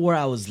kind of where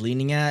I was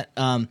leaning at.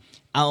 I'm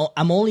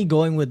only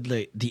going with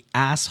the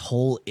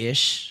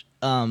asshole-ish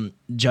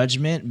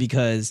judgment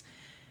because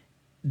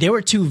they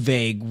were too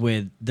vague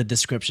with the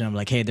description of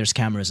like, hey, there's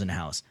cameras in the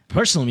house.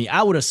 Personally,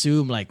 I would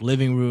assume like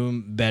living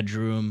room,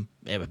 bedroom.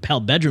 Hell,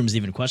 bedroom's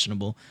even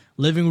questionable.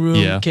 Living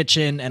room,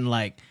 kitchen, and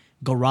like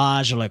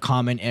garage or like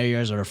common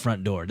areas or the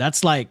front door.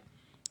 That's like,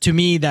 to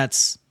me,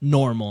 that's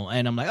normal.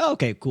 And I'm like, oh,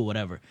 okay, cool,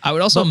 whatever. I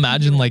would also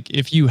imagine like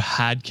if you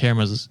had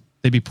cameras,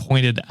 they'd be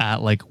pointed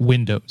at like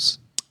windows,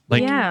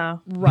 like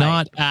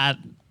not at,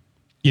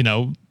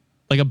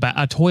 like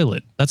a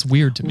toilet. That's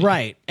weird to me.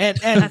 Right. And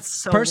That's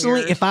so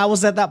personally, weird. if I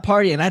was at that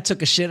party and I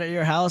took a shit at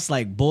your house,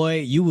 like, boy,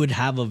 you would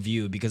have a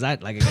view because I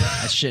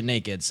shit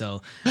naked.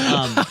 So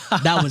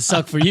that would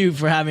suck for you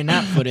for having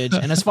that footage.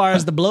 And as far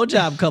as the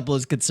blowjob couple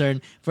is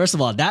concerned, first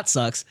of all, that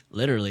sucks,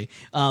 literally.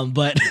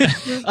 But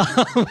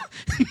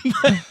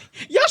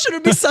y'all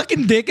shouldn't be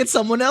sucking dick at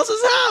someone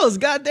else's house.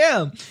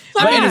 Goddamn.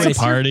 But It's a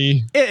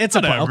party. It's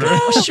a party. Whatever.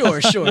 Okay.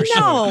 Sure.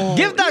 No,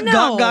 Give that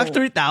no. gok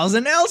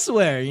 3000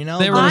 elsewhere, you know?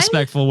 They were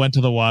respectful, went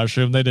to the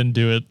washroom. They didn't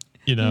do it,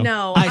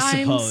 No, I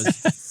I'm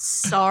suppose.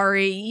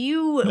 sorry.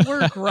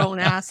 We're grown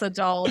ass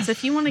adults.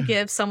 If you want to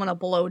give someone a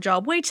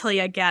blowjob, wait till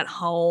you get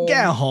home.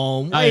 Get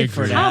home. I Wait agree.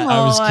 for that. Come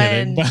I was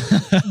kidding.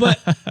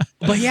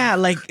 But yeah,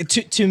 like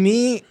to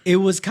me, it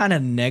was kind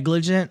of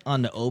negligent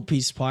on the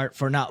OP's part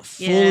for not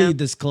fully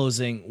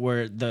disclosing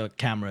where the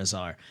cameras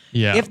are.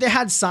 Yeah. If they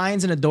had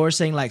signs in the door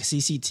saying like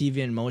CCTV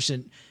in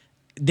motion,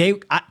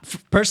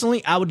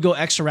 personally, I would go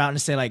extra route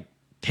and say like,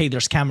 hey,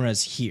 there's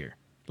cameras here.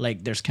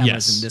 Like there's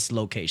cameras in this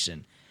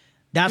location.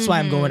 That's why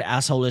I'm going with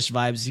asshole-ish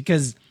vibes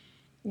because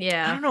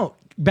I don't know.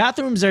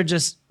 Bathrooms are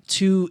just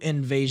too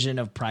invasion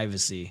of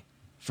privacy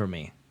for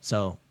me.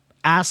 So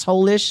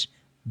asshole-ish,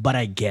 but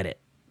I get it.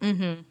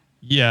 Mm-hmm.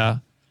 Yeah,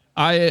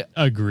 I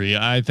agree.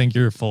 I think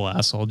you're a full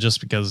asshole just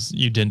because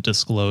you didn't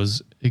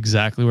disclose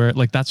exactly where.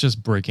 Like that's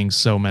just breaking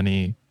so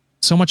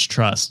much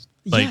trust.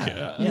 Like,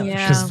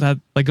 because that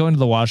like going to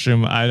the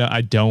washroom,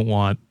 I don't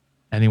want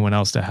anyone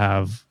else to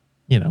have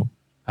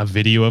a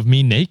video of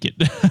me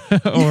naked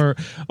or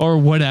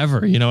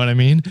whatever. You know what I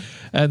mean?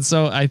 And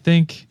so I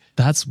think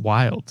that's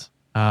wild.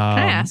 Can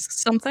I ask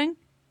something?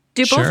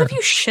 Do both Sure. of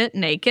you shit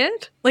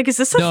naked? Like, is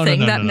this a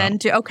thing that men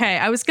do? Okay,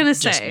 I was gonna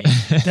say.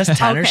 Does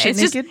Tanner shit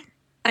it's naked?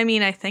 I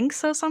mean, I think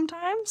so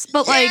sometimes,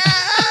 but like,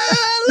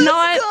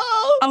 not.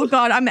 Oh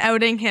God, I'm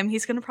outing him.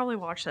 He's gonna probably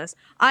watch this.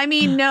 I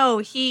mean, no,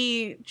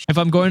 he. If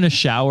I'm going to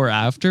shower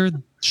after,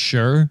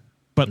 sure.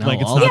 but No,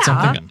 like it's all not the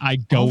something time. I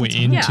go All the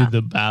time. into Yeah.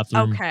 the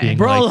bathroom Okay. being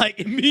Bro, like,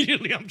 like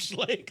immediately I'm just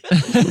like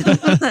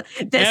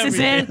This is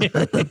it.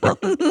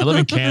 I live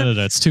in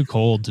Canada. It's too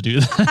cold to do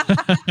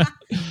that.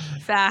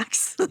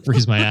 Facts.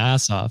 Freeze my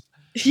ass off.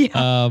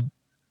 Yeah.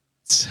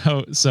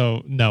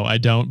 So no, I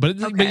don't.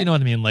 But Okay. you know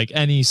what I mean? Like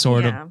any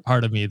sort Yeah. of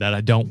part of me that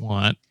I don't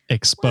want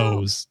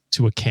exposed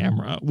to a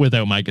camera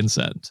without my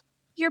consent.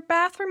 Your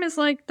bathroom is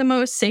like the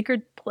most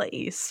sacred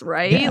place,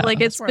 right? Yeah, like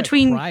That's it's where I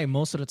between cry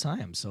most of the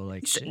time. So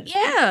like shit.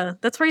 yeah,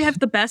 that's where you have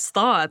the best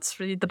thoughts,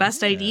 the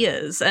best Yeah.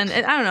 ideas. And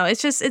I don't know, it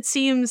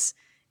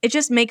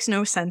just makes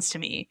no sense to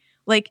me.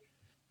 Like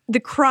the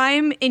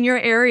crime in your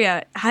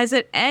area, does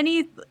it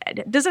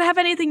have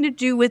anything to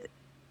do with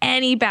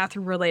any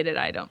bathroom related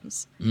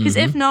items? Because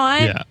if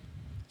not, Yeah.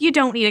 you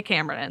don't need a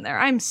camera in there.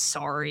 I'm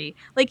sorry.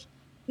 Like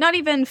not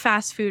even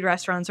fast food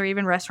restaurants or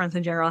even restaurants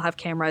in general have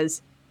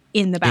cameras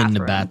in the bathroom. In the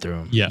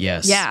bathroom. Yeah.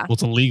 Yes. Yeah. Well,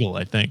 it's illegal,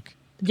 I think.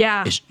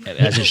 Yeah.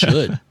 As it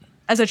should.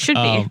 As it should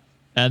be.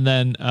 And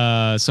then,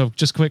 so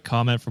just quick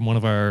comment from one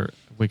of our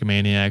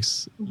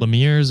Wikimaniacs,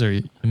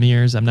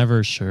 Lemire's, I'm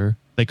never sure.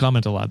 They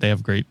comment a lot. They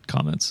have great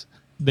comments.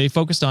 They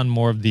focused on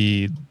more of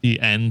the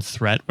end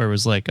threat where it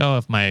was like, oh,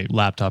 if my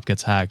laptop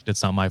gets hacked,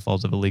 it's not my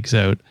fault if it leaks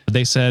out.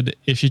 They said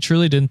if she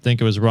truly didn't think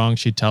it was wrong,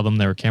 she'd tell them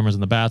there were cameras in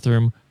the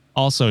bathroom.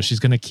 Also, she's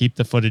going to keep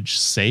the footage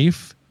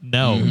safe.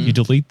 No, you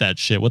delete that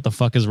shit. What the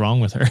fuck is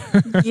wrong with her?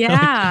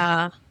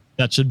 Yeah.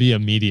 That should be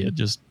immediate.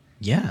 Just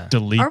Yeah.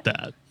 delete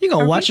that. You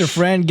gonna Are watch we your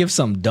friend give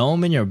some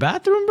dome in your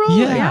bathroom, bro?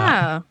 Yeah. Like,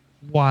 Yeah.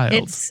 Wild.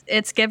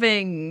 It's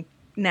giving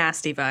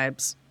nasty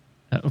vibes.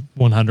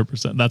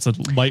 100%. That's a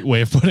light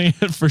way of putting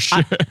it for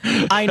sure.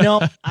 I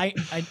know.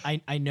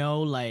 I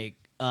know. Like,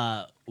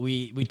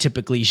 we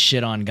typically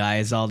shit on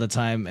guys all the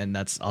time, and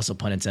that's also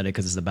pun intended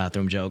because it's a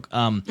bathroom joke.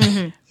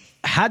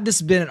 Had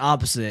this been an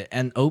opposite,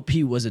 and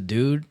OP was a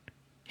dude,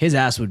 his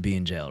ass would be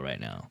in jail right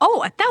now.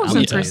 Oh,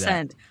 1,000%.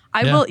 that.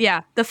 I Yeah. will.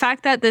 Yeah. The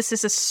fact that this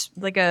is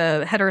like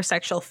a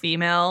heterosexual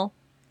female,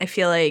 I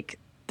feel like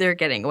they're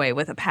getting away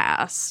with a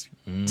pass,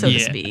 so to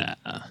speak. Yeah.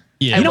 I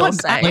You know will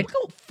what? say. I'm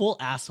go full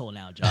asshole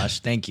now, Josh.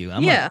 Thank you.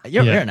 Yeah.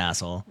 You're Yeah. an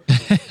asshole.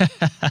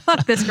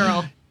 Fuck this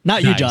girl.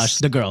 Not you, Nice. Josh.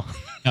 The girl.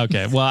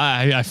 Okay. Well,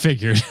 I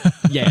figured.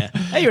 Yeah.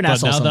 Hey, you're an But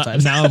asshole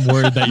sometimes. now I'm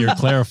worried that you're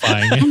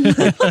clarifying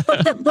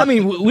it. I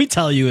mean, we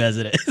tell you as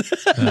it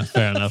is.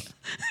 Fair enough.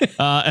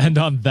 And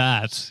on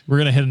that, we're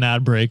going to hit an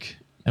ad break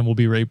and we'll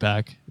be right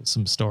back with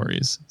some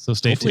stories. So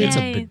stay Hopefully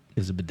tuned.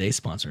 it's a bidet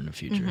sponsor in the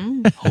future.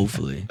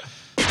 Hopefully.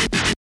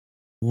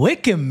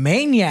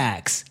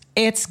 Wikimaniacs.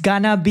 It's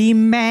gonna be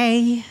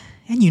May.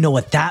 And you know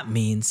what that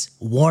means.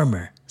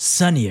 Warmer,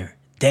 sunnier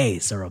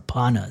days are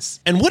upon us.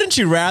 And wouldn't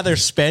you rather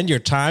spend your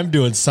time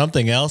doing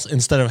something else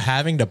instead of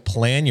having to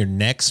plan your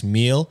next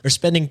meal or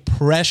spending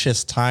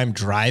precious time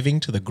driving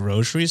to the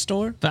grocery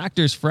store?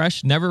 Factor's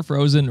fresh, never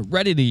frozen,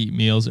 ready-to-eat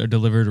meals are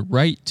delivered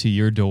right to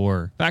your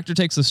door. Factor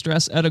takes the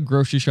stress out of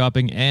grocery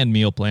shopping and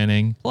meal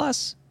planning.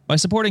 Plus, by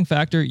supporting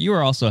Factor, you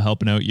are also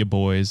helping out your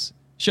boys.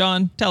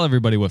 Sean, tell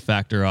everybody what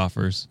Factor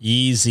offers.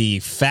 Easy.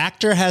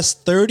 Factor has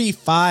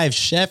 35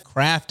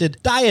 chef-crafted,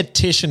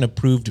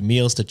 dietitian-approved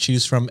meals to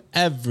choose from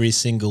every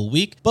single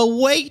week. But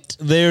wait,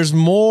 there's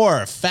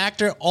more.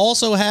 Factor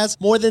also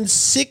has more than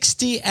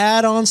 60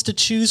 add-ons to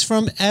choose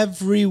from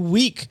every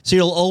week, so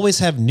you'll always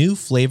have new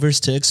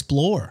flavors to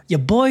explore. Your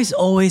boys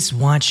always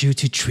want you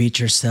to treat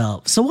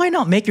yourself. So why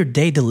not make your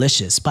day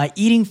delicious by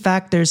eating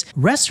Factor's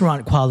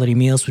restaurant quality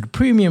meals with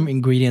premium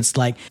ingredients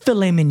like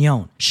filet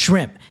mignon,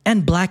 shrimp,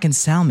 and blackened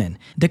salmon.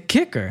 The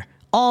kicker,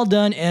 all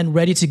done and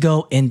ready to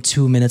go in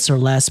 2 minutes or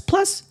less,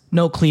 plus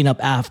no cleanup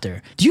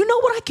after. Do you know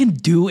what I can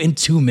do in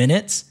 2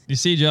 minutes? You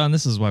see, John,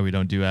 this is why we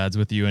don't do ads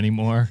with you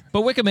anymore.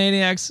 But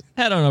Wikimaniacs,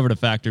 head on over to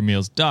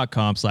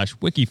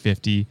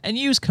factormeals.com/wiki50 and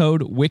use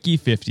code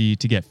WIKI50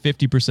 to get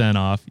 50%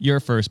 off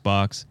your first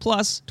box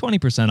plus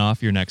 20%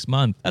 off your next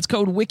month. That's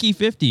code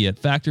WIKI50 at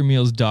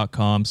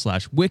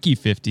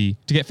factormeals.com/wiki50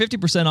 to get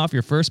 50% off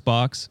your first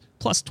box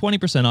plus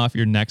 20% off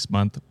your next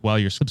month while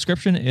your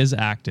subscription is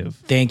active.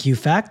 Thank you,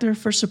 Factor,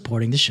 for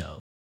supporting the show.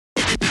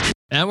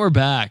 And we're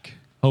back.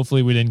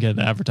 Hopefully we didn't get an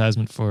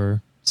advertisement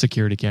for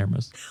security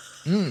cameras.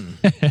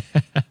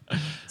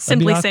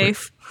 Simply awkward.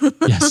 safe.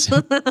 Yes.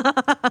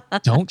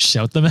 Don't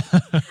shout them out.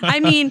 I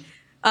mean,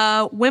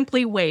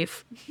 Wimply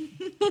waif.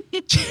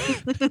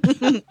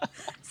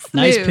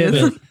 Nice Smooth.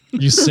 pivot.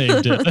 You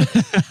saved it.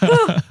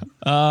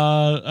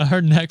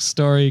 Our next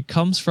story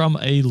comes from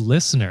a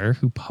listener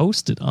who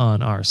posted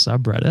on our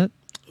subreddit.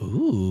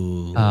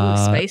 Ooh.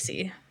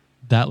 Spicy.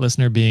 That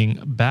listener being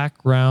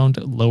background,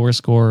 lower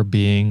score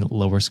being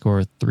lower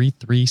score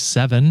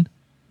 337.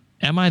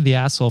 Am I the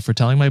asshole for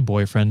telling my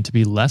boyfriend to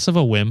be less of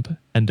a wimp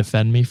and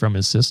defend me from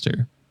his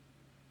sister?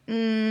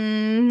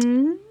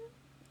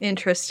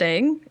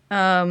 Interesting.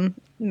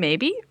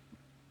 Maybe.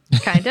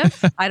 Kind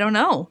of. I don't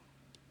know.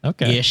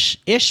 Okay.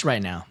 Ish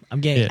right now. I'm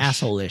getting Ish.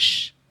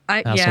 asshole-ish.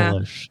 Yeah.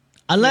 Asshole-ish.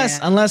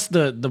 Unless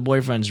the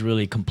boyfriend's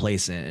really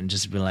complacent and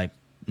just be like,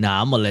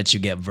 nah, I'm gonna let you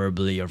get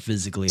verbally or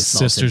physically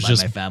assaulted Sister's by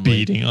just my family.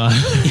 beating on.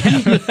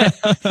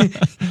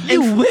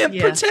 You whip,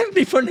 Yeah. protect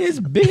me from this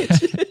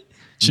bitch.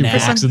 She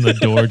walks in the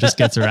door, just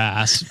gets her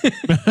ass.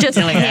 Just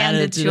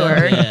handed to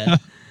her. Yeah.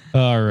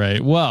 All right.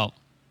 Well,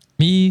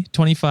 me,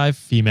 25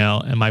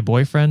 female, and my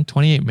boyfriend,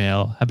 28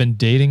 male, have been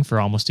dating for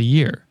almost a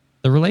year.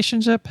 The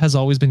relationship has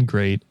always been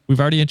great. We've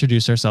already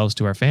introduced ourselves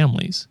to our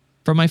families.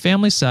 From my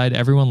family's side,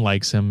 everyone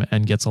likes him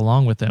and gets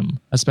along with him,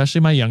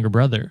 especially my younger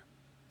brother.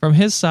 From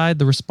his side,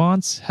 the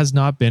response has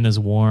not been as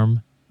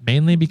warm,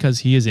 mainly because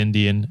he is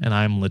Indian and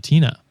I'm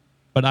Latina.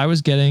 But I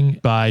was getting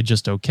by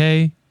just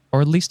okay,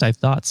 or at least I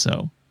thought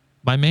so.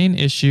 My main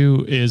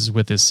issue is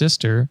with his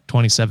sister,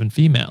 27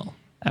 female.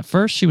 At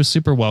first, she was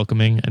super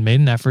welcoming and made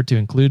an effort to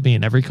include me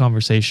in every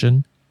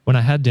conversation when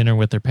I had dinner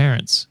with her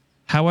parents.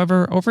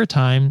 However, over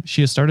time,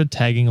 she has started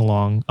tagging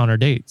along on our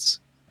dates.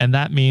 And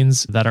that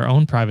means that our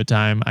own private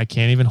time, I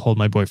can't even hold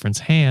my boyfriend's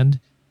hand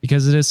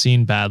because it is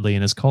seen badly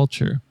in his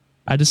culture.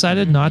 I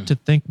decided not to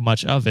think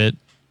much of it,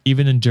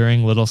 even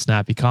enduring little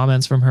snappy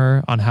comments from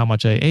her on how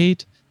much I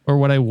ate or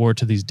what I wore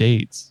to these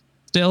dates.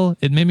 Still,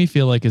 it made me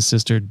feel like his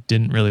sister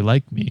didn't really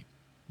like me.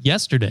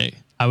 Yesterday,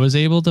 I was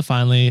able to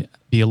finally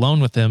be alone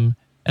with him,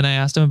 and I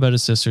asked him about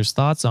his sister's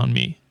thoughts on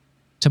me.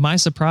 To my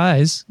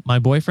surprise, my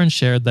boyfriend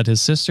shared that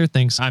his sister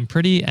thinks I'm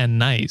pretty and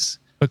nice,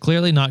 but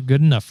clearly not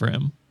good enough for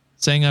him,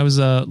 saying I was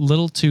a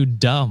little too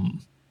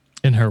dumb,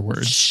 in her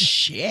words.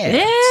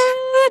 Shit.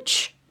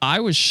 Bitch. I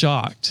was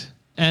shocked.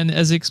 And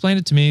as he explained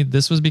it to me,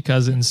 this was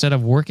because instead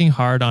of working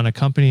hard on a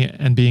company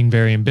and being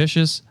very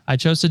ambitious, I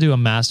chose to do a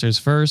master's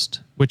first,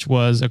 which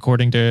was,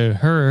 according to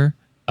her,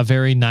 a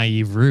very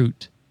naive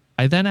route.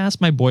 I then asked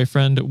my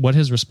boyfriend what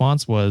his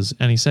response was,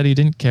 and he said he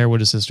didn't care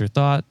what his sister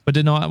thought, but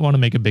did not want to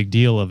make a big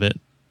deal of it.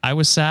 I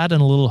was sad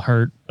and a little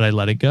hurt, but I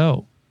let it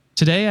go.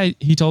 Today,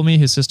 he told me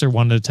his sister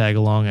wanted to tag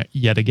along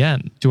yet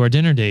again to our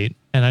dinner date,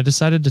 and I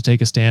decided to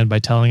take a stand by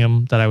telling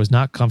him that I was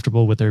not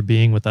comfortable with her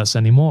being with us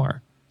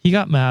anymore. He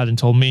got mad and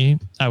told me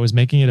I was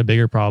making it a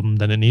bigger problem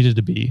than it needed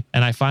to be,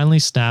 and I finally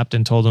snapped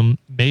and told him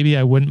maybe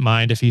I wouldn't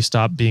mind if he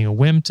stopped being a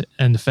wimp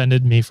and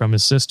defended me from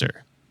his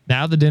sister.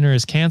 Now the dinner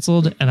is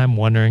canceled, and I'm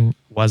wondering,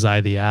 was I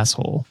the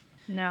asshole?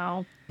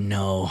 No.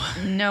 No.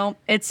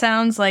 It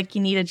sounds like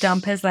you need to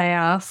dump his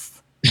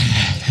ass.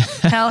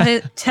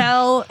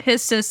 Tell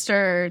his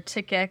sister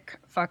to kick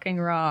fucking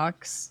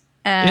rocks.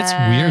 It's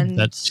weird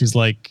that she's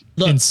like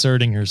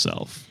inserting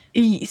herself.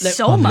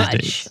 So on the much.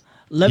 dates.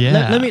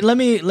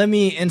 Let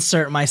me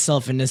insert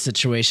myself in this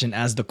situation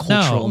as the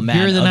cultural man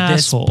you're of an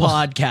this asshole.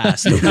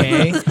 podcast,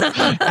 okay?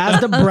 As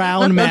the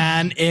brown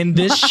man in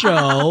this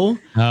show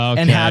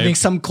and having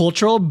some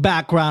cultural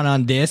background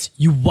on this,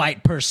 you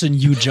white person,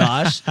 you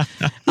Josh.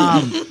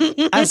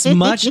 As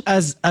much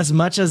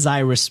as I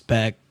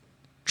respect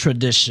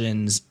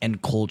traditions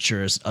and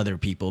cultures, other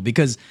people,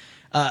 because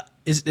I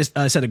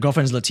said the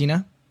girlfriend's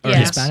Latina or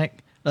Yes. Hispanic,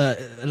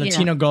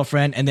 Latino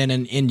girlfriend, and then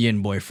an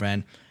Indian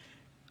boyfriend.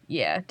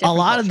 Yeah. A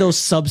lot of those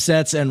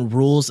subsets and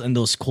rules and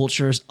those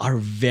cultures are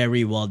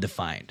very well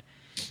defined.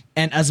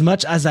 And as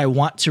much as I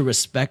want to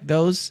respect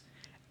those,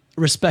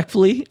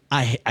 respectfully,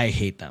 I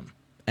hate them.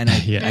 And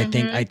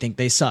I think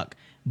they suck.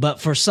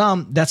 But for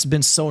some, that's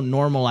been so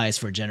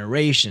normalized for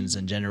generations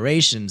and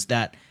generations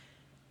that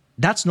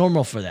that's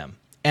normal for them.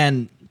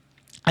 And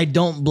I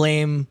don't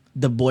blame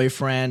the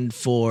boyfriend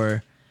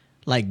for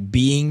like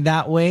being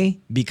that way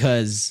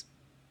because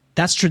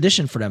that's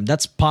tradition for them.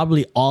 That's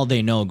probably all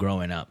they know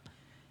growing up.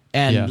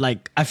 And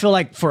like, I feel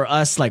like for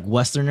us, like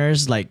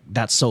Westerners, like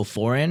that's so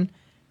foreign,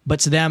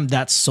 but to them,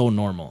 that's so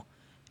normal.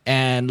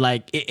 And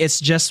like, it's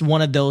just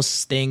one of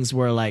those things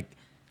where like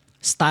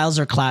styles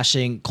are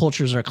clashing,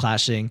 cultures are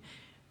clashing.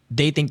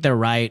 They think they're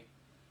right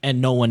and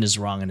no one is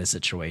wrong in a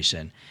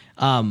situation.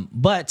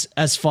 But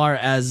as far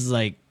as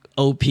like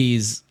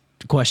OP's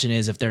question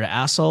is if they're an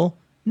asshole,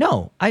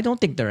 no, I don't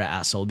think they're an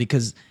asshole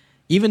because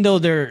even though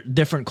they're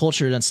different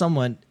culture than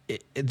someone,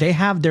 they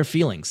have their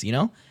feelings, you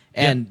know?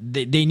 And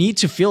they need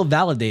to feel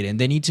validated and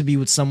they need to be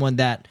with someone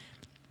that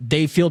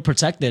they feel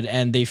protected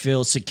and they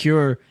feel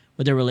secure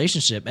with their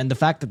relationship. And the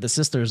fact that the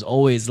sister is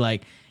always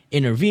like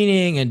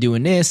intervening and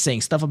doing this,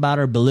 saying stuff about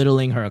her,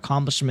 belittling her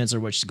accomplishments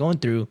or what she's going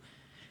through,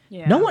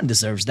 no one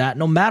deserves that,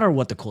 no matter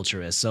what the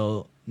culture is.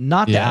 So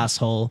not the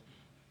asshole.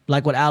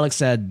 Like what Alex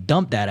said,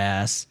 dump that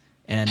ass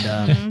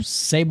and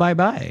say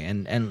bye-bye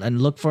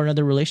and look for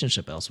another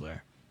relationship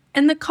elsewhere.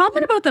 And the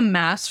comment about the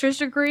master's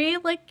degree,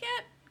 like,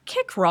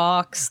 kick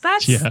rocks.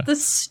 That's the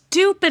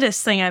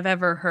stupidest thing I've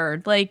ever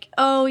heard. Like,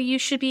 oh, you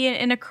should be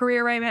in a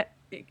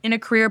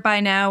career by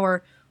now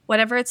or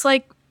whatever. It's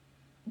like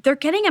they're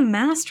getting a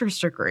master's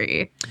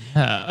degree.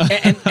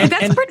 And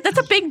that's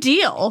a big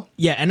deal.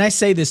 Yeah, and I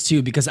say this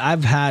too because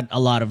I've had a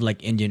lot of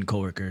like Indian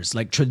coworkers.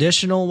 Like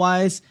traditional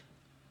wise,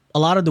 a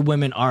lot of the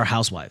women are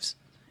housewives,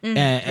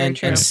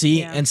 and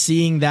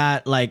seeing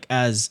that like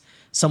as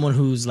someone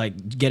who's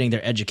like getting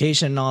their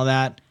education and all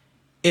that.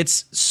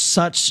 It's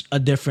such a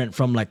different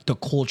from like the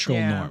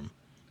cultural norm.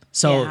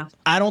 So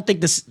I don't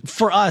think this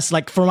for us,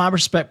 like from our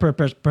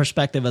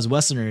perspective as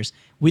Westerners,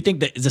 we think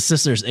that the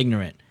sister is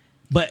ignorant,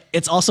 but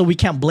it's also, we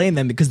can't blame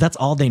them because that's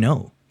all they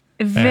know.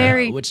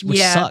 Which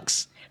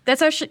sucks.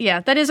 That's actually,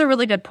 that is a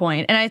really good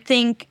point. And I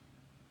think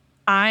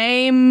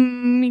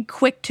I'm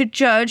quick to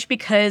judge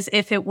because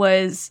if it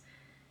was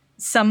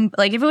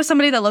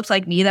somebody that looked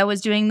like me that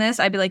was doing this,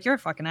 I'd be like, you're a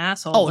fucking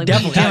asshole. Oh, Like, what are you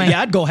definitely. doing?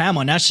 Yeah, I'd go ham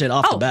on that shit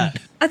off the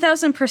bat.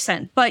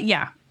 1,000%. But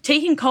yeah,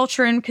 taking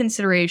culture in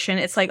consideration,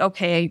 it's like,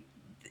 okay,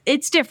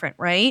 it's different,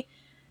 right?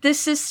 This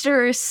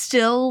sister is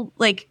still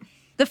like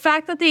the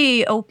fact that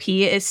the OP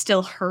is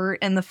still hurt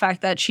and the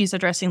fact that she's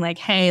addressing like,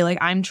 hey, like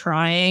I'm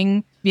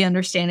trying to be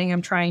understanding.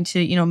 I'm trying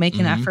to, make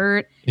an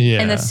effort.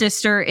 Yeah. And the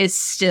sister is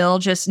still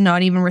just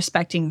not even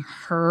respecting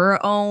her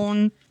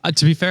own.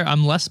 To be fair,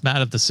 I'm less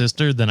mad at the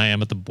sister than I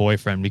am at the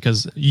boyfriend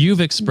because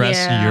you've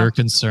expressed your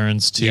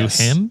concerns to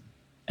him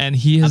and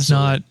he has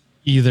not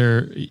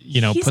either,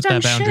 He's put that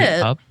done boundary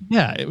shit. up.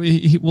 Yeah.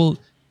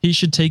 He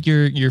should take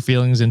your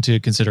feelings into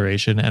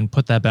consideration and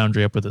put that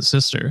boundary up with his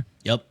sister.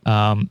 Yep.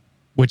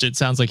 Which it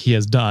sounds like he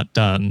has not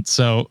done.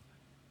 So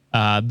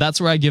that's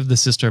where I give the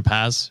sister a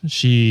pass.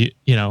 She,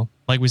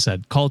 like we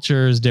said,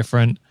 culture is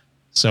different.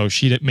 So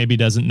she maybe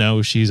doesn't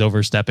know she's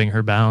overstepping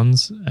her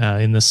bounds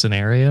in this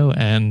scenario.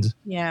 And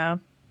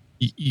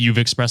you've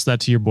expressed that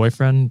to your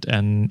boyfriend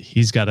and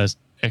he's got to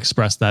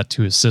express that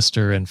to his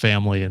sister and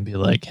family and be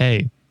like,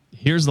 hey,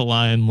 here's the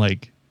line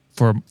like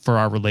for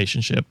our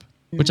relationship,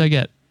 which I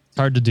get. It's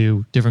hard to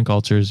do. Different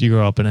cultures. You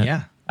grow up in it.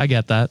 Yeah. I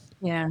get that.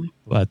 Yeah.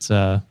 But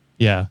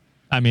yeah,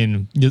 I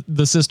mean,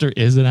 the sister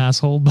is an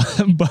asshole,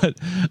 but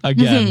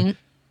again,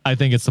 I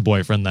think it's the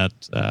boyfriend that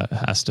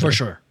has to For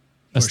sure.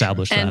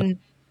 establish that. And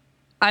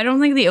I don't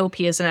think the OP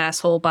is an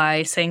asshole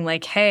by saying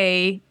like,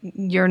 hey,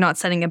 you're not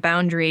setting a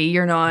boundary.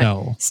 You're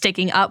not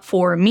sticking up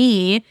for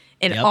me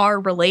in our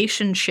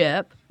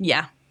relationship.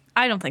 Yeah.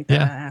 I don't think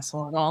they're an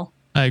asshole at all.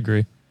 I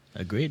agree.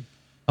 Agreed.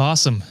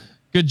 Awesome.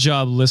 Good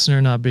job,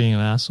 listener, not being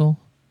an asshole.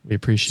 We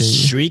appreciate you.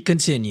 Streak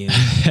continues.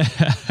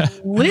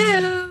 Woo!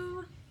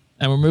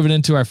 And we're moving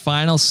into our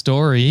final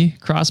story,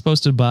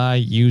 cross-posted by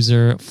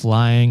user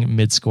Flying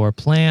Midscore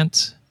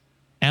Plant.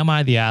 Am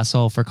I the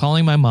asshole for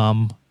calling my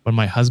mom when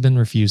my husband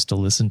refused to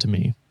listen to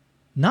me?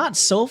 Not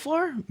so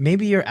far.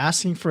 Maybe you're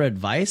asking for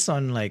advice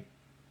on like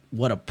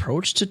what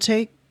approach to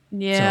take.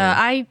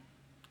 Yeah,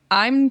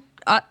 I'm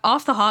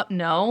off the hop,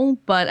 no,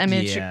 but I'm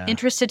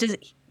interested to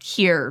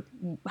hear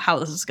how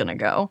this is going to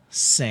go.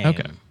 Same.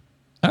 Okay.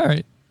 All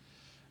right.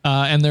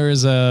 And there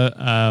is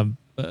an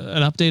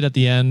update at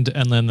the end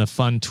and then a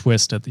fun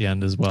twist at the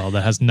end as well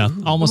that has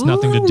almost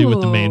nothing to do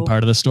with the main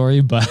part of the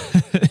story, but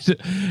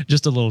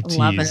just a little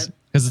Love tease it.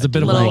 because it's a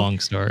bit of a long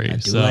story. I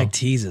do like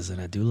teases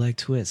and I do like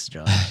twists,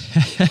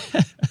 Josh.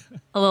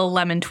 A little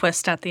lemon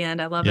twist at the end.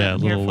 I love it. Yeah, a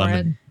I'm here little for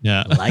lemon. it.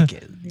 Yeah. I like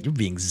it. You're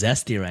being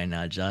zesty right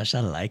now, Josh.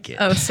 I like it.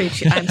 Oh,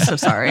 sweet. I'm so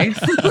sorry.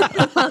 So,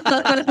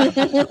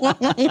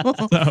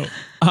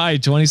 I,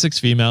 26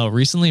 female,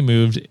 recently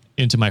moved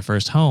into my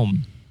first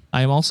home.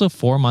 I am also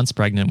 4 months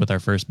pregnant with our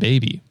first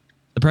baby.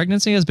 The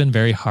pregnancy has been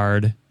very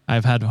hard.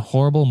 I've had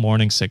horrible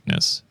morning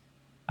sickness.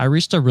 I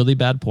reached a really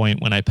bad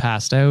point when I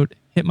passed out,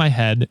 hit my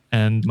head,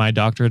 and my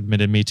doctor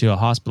admitted me to a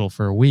hospital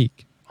for a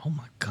week. Oh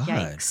my God.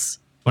 Yikes.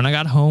 When I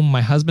got home,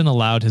 my husband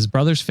allowed his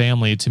brother's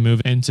family to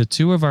move into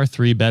 2 of our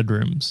 3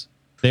 bedrooms.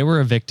 They were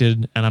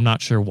evicted, and I'm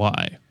not sure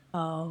why.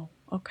 Oh,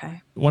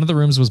 okay. One of the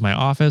rooms was my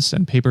office,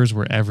 and papers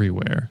were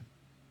everywhere.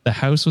 The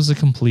house was a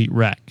complete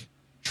wreck.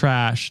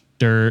 Trash,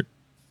 dirt,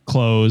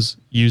 clothes,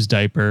 used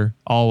diaper,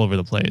 all over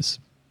the place.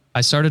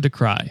 I started to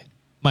cry.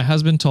 My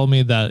husband told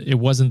me that it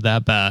wasn't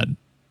that bad.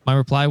 My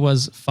reply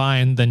was,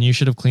 fine, then you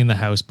should have cleaned the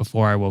house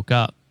before I woke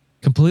up.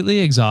 Completely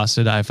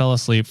exhausted, I fell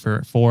asleep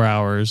for 4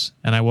 hours,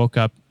 and I woke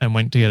up and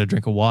went to get a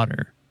drink of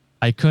water.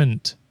 I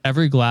couldn't.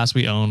 Every glass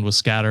we owned was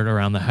scattered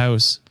around the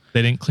house.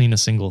 They didn't clean a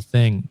single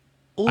thing.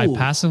 Ooh. I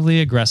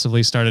passively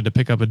aggressively started to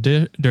pick up a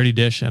dirty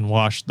dish and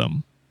wash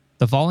them.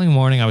 The following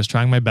morning, I was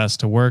trying my best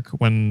to work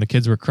when the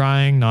kids were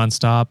crying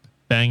nonstop,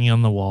 banging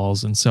on the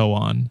walls, and so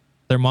on.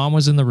 Their mom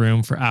was in the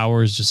room for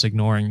hours just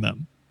ignoring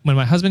them. When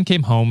my husband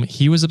came home,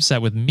 he was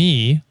upset with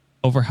me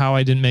over how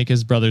I didn't make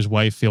his brother's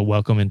wife feel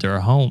welcome into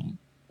our home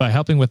by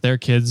helping with their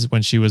kids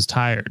when she was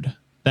tired.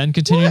 Then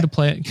continued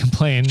to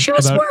complain. She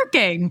was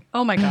working.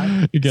 Oh my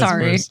God. It gets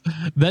Sorry. worse.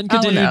 Then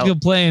continued to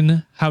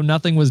complain how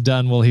nothing was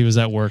done while he was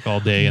at work all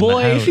day in the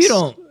house. If you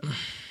don't.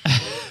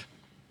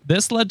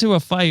 This led to a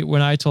fight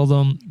when I told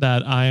him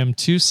that I am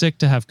too sick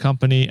to have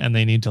company and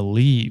they need to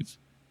leave.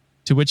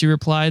 To which he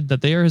replied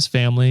that they are his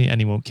family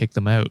and he won't kick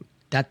them out.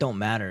 That don't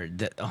matter.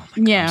 Oh my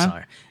God, Yeah. I'm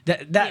sorry.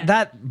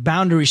 That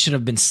boundary should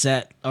have been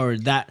set, or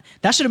that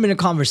should have been a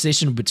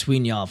conversation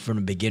between y'all from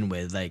the begin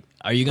with. Like,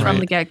 are you gonna From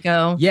the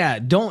get-go. Yeah,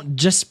 don't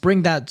just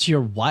bring that to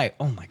your wife.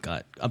 Oh my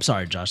God. I'm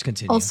sorry, Josh.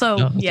 Continue. Also,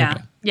 No, that's yeah.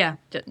 okay. Yeah.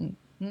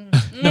 No,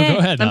 go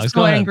ahead, I'm Alex. so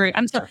Go ahead. angry.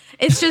 I'm so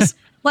it's just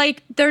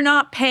like they're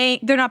not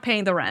paying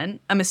the rent,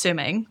 I'm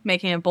assuming,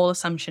 making a bold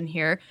assumption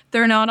here.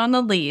 They're not on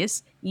the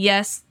lease.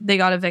 Yes, they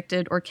got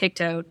evicted or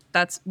kicked out.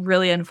 That's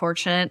really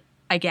unfortunate.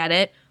 I get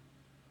it.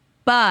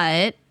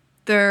 But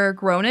they're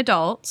grown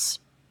adults.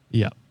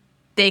 Yeah.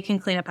 They can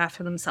clean up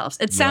after themselves.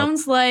 It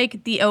sounds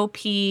like the OP,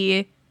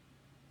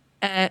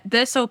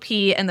 this OP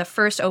and the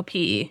first OP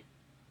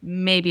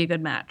maybe a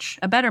good match,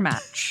 a better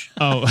match.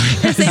 Oh,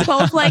 Because they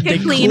both like a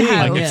clean clean,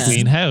 house. like a Yeah.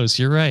 clean house.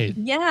 You're right.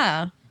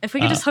 Yeah. If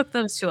we could just hook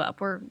those two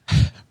up, we're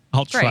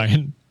I'll try Great.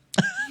 and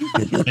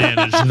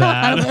manage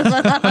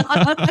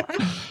that.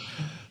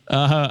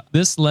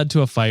 This led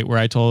to a fight where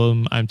I told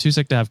him I'm too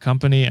sick to have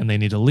company and they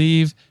need to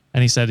leave.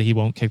 And he said he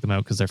won't kick them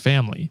out because they're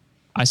family.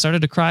 I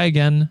started to cry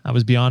again. I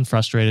was beyond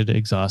frustrated,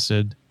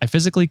 exhausted. I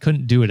physically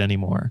couldn't do it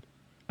anymore.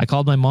 I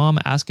called my mom,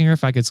 asking her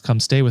if I could come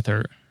stay with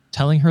her,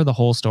 telling her the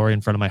whole story in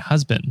front of my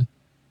husband,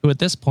 who at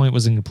this point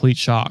was in complete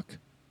shock,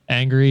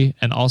 angry,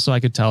 and also I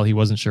could tell he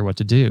wasn't sure what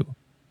to do.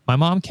 My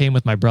mom came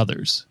with my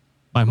brothers.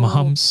 My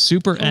mom,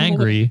 super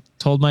angry,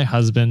 told my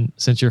husband,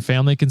 since your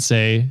family can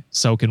say,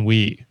 so can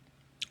we.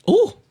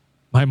 Ooh.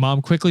 My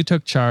mom quickly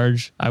took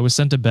charge. I was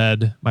sent to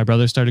bed. My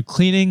brother started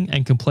cleaning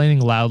and complaining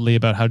loudly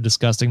about how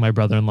disgusting my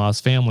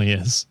brother-in-law's family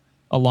is,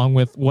 along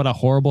with what a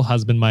horrible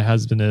husband my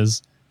husband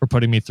is for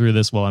putting me through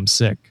this while I'm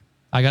sick.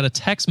 I got a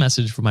text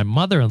message from my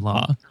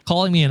mother-in-law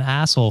calling me an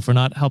asshole for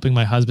not helping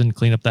my husband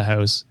clean up the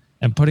house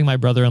and putting my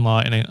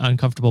brother-in-law in an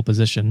uncomfortable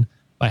position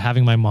by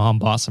having my mom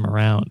boss him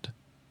around.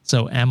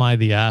 So am I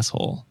the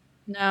asshole?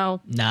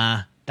 no.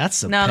 Nah,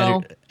 that's a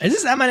No. petty. Is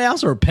this am I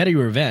also a petty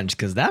revenge?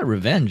 Because that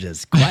revenge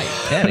is quite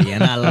petty,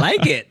 and I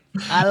like it.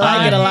 I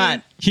like it a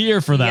lot.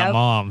 Here for that Yep.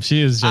 mom.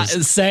 She is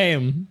just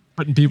Same.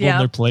 putting people in Yep.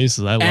 their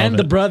places. I love And it.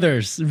 the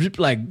brothers,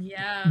 like,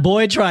 Yeah.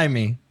 boy, try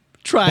me.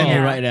 Try me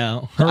Well, right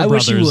now. Her I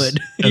wish you brothers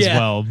would. as Yeah.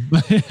 well.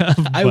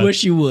 I But,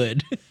 wish you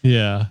would.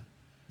 Yeah.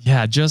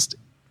 Yeah. Just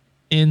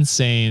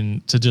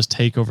insane to just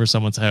take over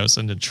someone's house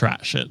and to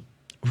trash it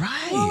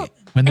Right.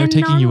 when they're and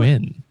taking not you only-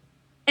 in.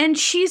 And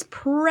she's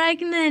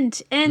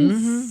pregnant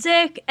and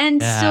sick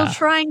and Yeah. still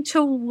trying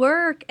to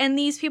work. And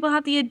these people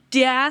have the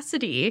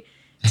audacity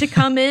to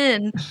come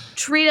in,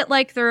 treat it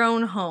like their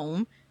own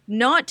home,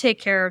 not take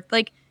care of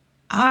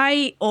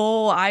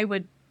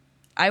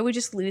I would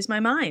just lose my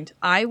mind.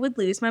 I would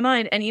lose my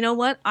mind. And you know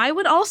what? I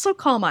would also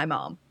call my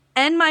mom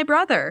and my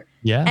brother.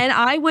 Yeah. And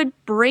I would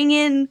bring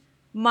in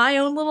my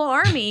own little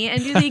army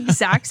and do the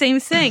exact same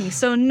thing.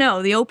 So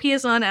no, the OP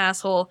is not an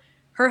asshole.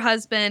 Her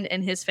husband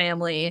and his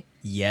family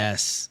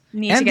Yes.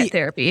 need And to get the-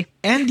 therapy.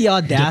 And the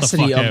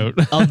audacity fuck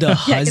of the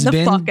Yeah, get the fuck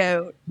husband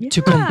out.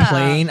 to Yeah.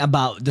 complain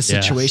about the Yes.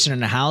 situation in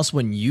the house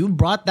when you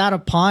brought that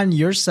upon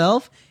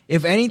yourself.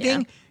 If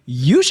anything,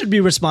 you should be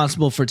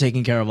responsible for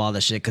taking care of all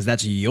the shit because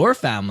that's your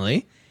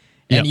family.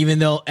 And Yep. even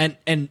though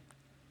and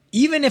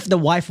even if the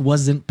wife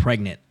wasn't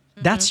pregnant,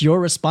 that's your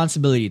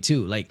responsibility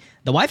too. Like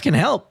the wife can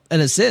help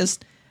and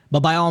assist,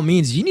 but by all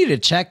means, you need to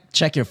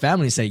check your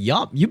family and say,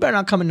 yup, you better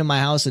not come into my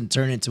house and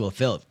turn it into a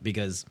filth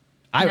because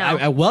No.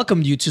 I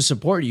welcomed you to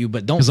support you,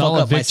 but don't Because fuck I'll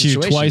up my evict you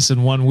situation. twice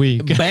in 1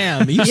 week.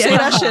 Bam. You say Yeah.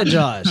 that shit,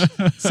 Josh.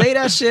 Say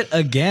that shit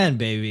again,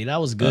 baby.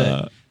 That was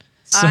good.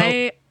 So,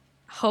 I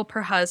hope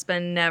her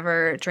husband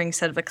never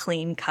drinks out of a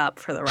clean cup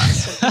for the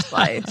rest of his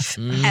life.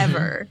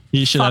 Ever.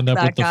 he should Fuck end up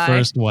that with the guy.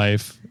 first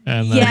wife.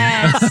 And then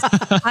Yes.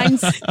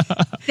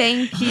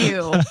 Thank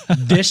you.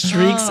 Dish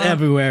streaks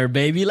everywhere,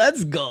 baby.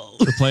 Let's go.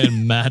 we're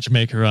playing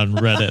matchmaker on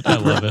Reddit. I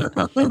love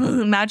it.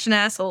 Imagine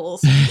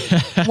assholes.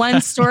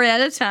 One story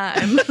at a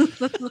time.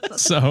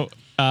 So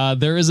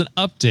there is an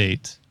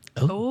update.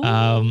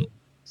 Ooh.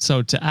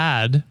 So to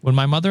add, when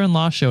my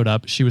mother-in-law showed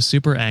up, she was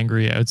super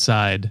angry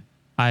outside.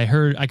 I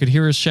could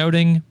hear her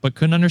shouting, but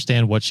couldn't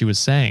understand what she was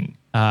saying.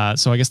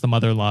 So I guess the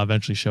mother-in-law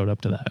eventually showed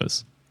up to the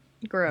house.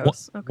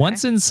 Gross. Okay.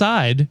 Once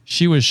inside,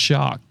 she was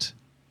shocked.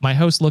 My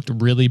house looked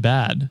really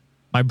bad.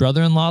 My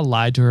brother-in-law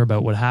lied to her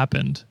about what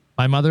happened.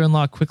 My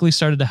mother-in-law quickly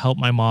started to help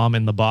my mom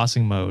in the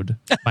bossing mode.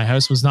 My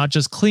house was not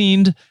just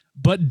cleaned,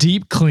 but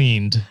deep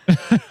cleaned.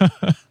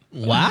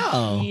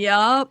 Wow.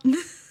 Yup.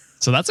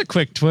 So that's a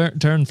quick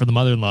turn for the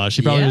mother-in-law.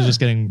 She probably was Yeah. just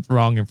getting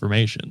wrong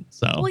information.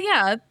 So Well,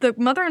 yeah, the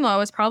mother-in-law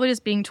was probably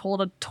just being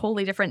told a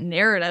totally different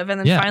narrative, and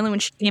then Yeah. finally, when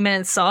she came in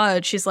and saw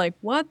it, she's like,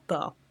 "What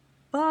the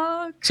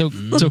fuck?" so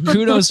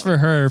kudos for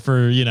her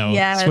for,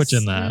 Yes.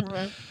 switching that.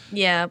 Mhm.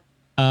 Yeah.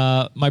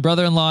 My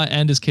brother-in-law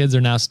and his kids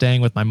are now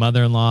staying with my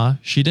mother-in-law.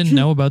 She didn't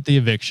know about the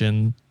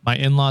eviction. My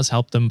in-laws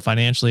helped them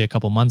financially a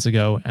couple months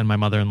ago, and my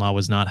mother-in-law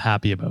was not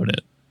happy about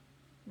it.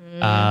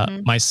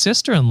 My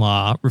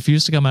sister-in-law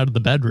refused to come out of the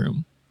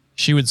bedroom.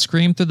 She would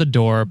scream through the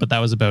door, but that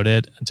was about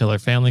it until her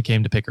family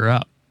came to pick her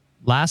up.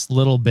 Last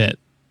little bit.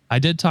 I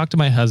did talk to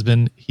my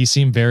husband. He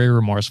seemed very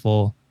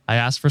remorseful. I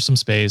asked for some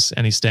space,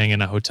 and he's staying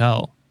in a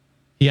hotel.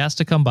 He asked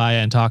to come by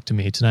and talk to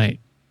me tonight.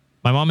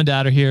 My mom and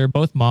dad are here.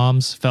 Both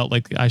moms felt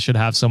like I should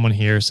have someone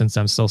here since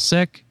I'm still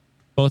sick.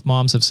 Both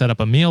moms have set up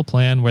a meal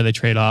plan where they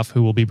trade off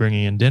who will be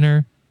bringing in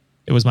dinner.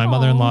 It was my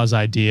mother-in-law's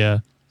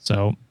idea,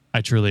 so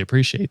I truly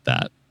appreciate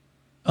that.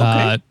 Okay.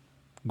 Talk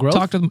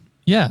Growth. to them.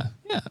 Yeah.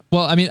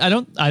 Well, I mean, I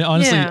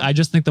honestly, Yeah. I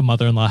just think the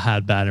mother-in-law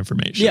had bad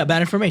information. Yeah,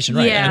 bad information,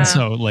 right? Yeah. And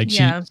so,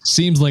 Yeah. she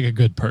seems like a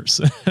good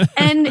person.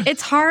 And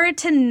it's hard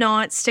to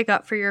not stick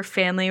up for your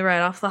family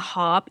right off the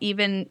hop.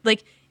 Even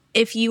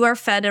if you are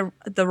fed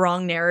the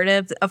wrong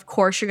narrative, of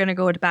course you're going to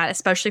go to bat,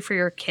 especially for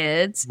your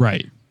kids.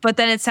 Right. But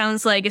then it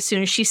sounds like as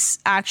soon as she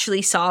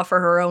actually saw for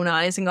her own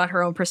eyes and got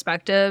her own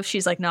perspective,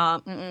 she's like, nah,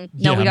 no,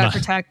 Yeah, we gotta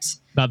protect.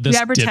 Not this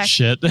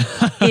dipshit.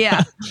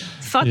 Yeah.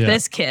 Fuck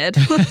this kid.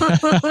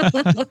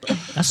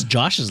 That's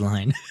Josh's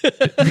line.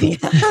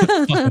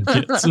 Fucking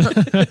kids.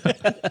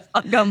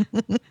 Fuck 'em.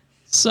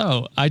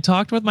 So I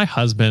talked with my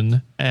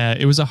husband.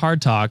 It was a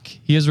hard talk.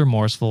 He is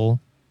remorseful.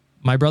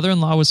 My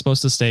brother-in-law was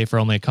supposed to stay for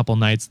only a couple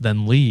nights,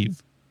 then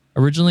leave.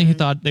 Originally, he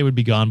thought they would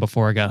be gone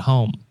before I got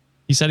home.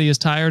 He said he was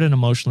tired and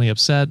emotionally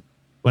upset.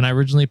 When I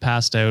originally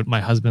passed out, my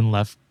husband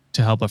left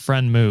to help a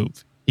friend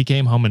move. He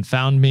came home and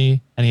found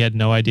me, and he had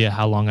no idea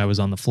how long I was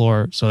on the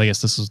floor. So I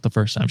guess this was the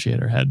first time she hit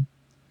her head.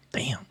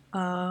 Damn.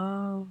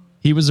 Oh.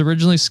 He was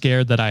originally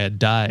scared that I had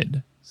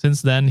died.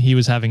 Since then, he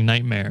was having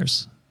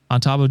nightmares. On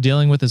top of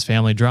dealing with his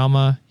family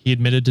drama, he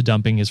admitted to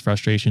dumping his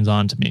frustrations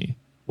onto me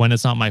when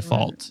it's not my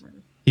fault.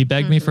 He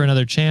begged me for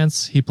another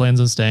chance. He plans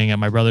on staying at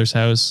my brother's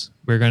house.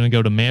 We're going to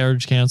go to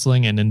marriage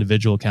counseling and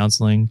individual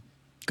counseling.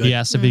 Good. He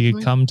asked if he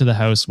could come to the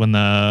house when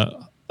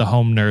the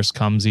home nurse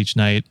comes each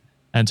night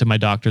and to my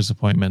doctor's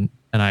appointment,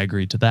 and I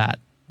agreed to that.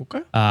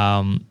 Okay.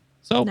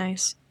 So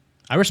Nice.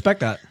 I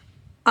respect that.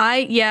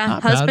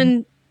 Not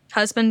bad.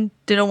 Husband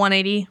did a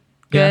 180.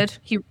 Good.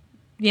 He,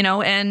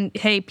 and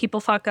hey, people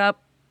fuck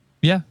up.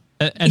 yeah,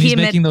 and He he's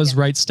making admit- those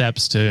right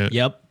steps to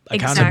Yep.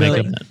 Exactly.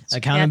 amends.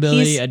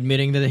 Accountability, he's-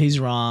 admitting that he's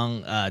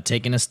wrong,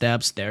 taking the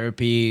steps,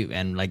 therapy,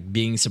 and like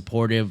being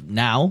supportive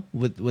now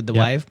with the Yeah.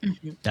 wife.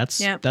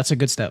 That's a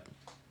good step.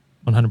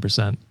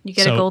 100%. You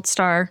get a gold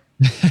star.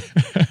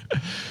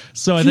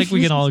 So I think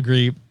we can all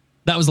agree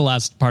that was the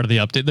last part of the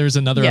update. There's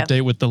another Yeah.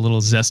 update with the little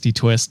zesty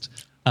twist,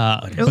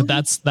 but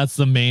that's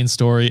the main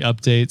story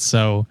update.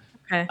 So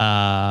Okay.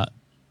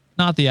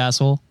 not the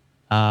asshole.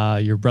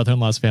 Your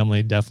brother-in-law's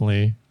family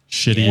definitely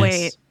shitty.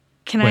 Wait.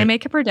 Can I Wait.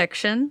 make a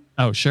prediction?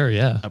 Oh, sure,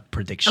 yeah. A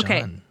prediction.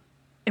 Okay.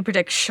 I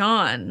predict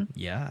Sean.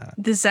 Yeah.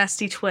 The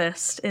zesty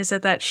twist is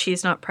it that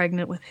she's not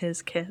pregnant with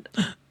his kid.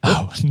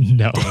 Oh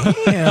no.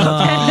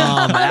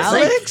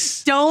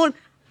 Alex? Don't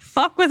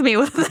fuck with me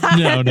with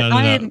that. No.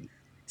 I am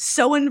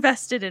so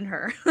invested in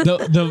her.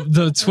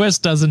 the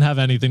twist doesn't have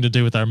anything to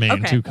do with our main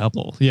Okay. two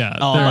couple. Yeah.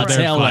 Oh, they're I'll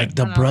tell fine. like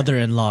the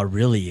brother-in-law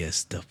really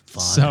is the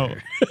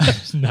father.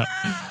 So no.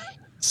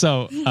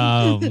 So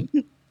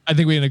I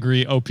think we can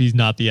agree OP's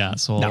not the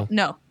asshole.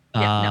 No.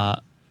 Yeah, no.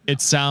 It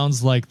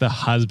sounds like the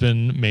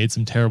husband made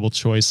some terrible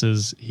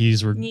choices.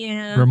 He's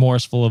Yeah.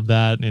 remorseful of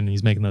that, and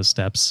he's making those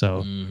steps.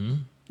 So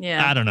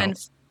Yeah. I don't know. And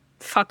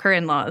fuck her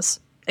in-laws,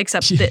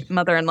 except the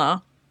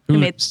mother-in-law who Who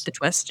made the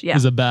twist. Yeah.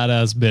 He's a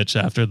badass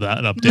bitch after that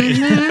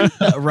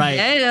update. Right.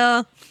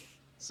 Yeah.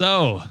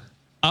 So,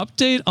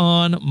 update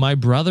on my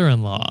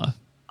brother-in-law.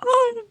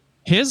 Oh,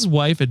 His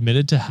wife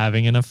admitted to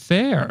having an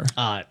affair.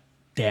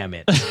 Damn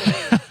it.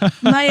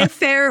 my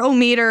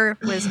affair-o-meter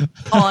was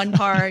on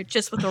par,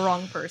 just with the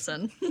wrong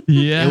person. It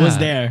Yeah. It was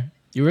there.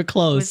 You were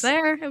close. was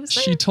there. It was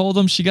there. She told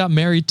him she got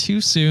married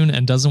too soon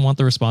and doesn't want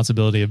the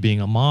responsibility of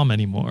being a mom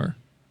anymore.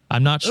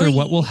 I'm not sure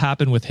what will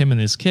happen with him and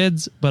his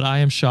kids, but I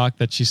am shocked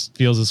that she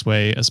feels this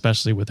way,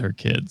 especially with her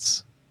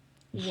kids.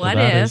 What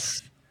that if?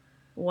 is-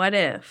 What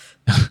if?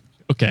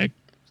 Okay.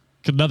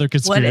 Another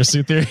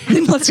conspiracy theory.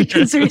 What's a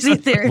conspiracy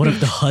theory? What if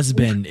the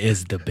husband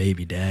is the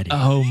baby daddy?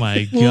 Oh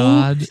my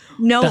God.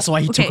 No. That's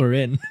why he took okay, her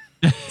in.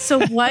 So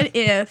what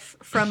if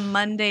from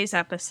Monday's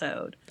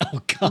episode?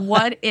 Oh, God.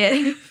 What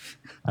if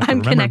I'm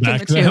remember connecting back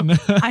the two?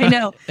 then. I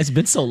know. It's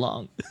been so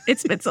long.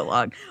 It's been so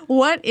long.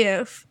 What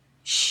if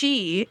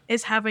she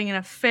is having an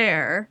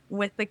affair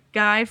with the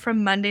guy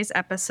from Monday's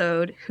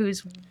episode who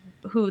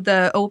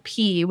the OP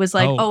was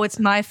like, Oh. oh, it's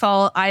my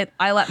fault. I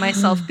let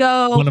myself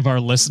go. One of our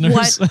listeners.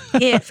 What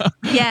if?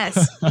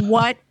 Yes.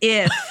 What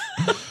if?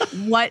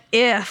 What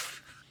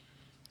if?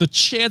 The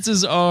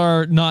chances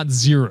are not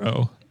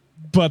zero,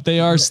 but they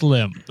are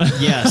slim.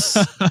 Yes.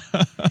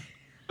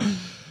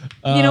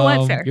 You know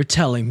what? Fair. You're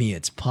telling me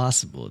it's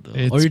possible, though.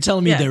 It's- Or you're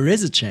telling me Yeah. there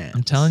is a chance.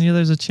 I'm telling you,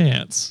 there's a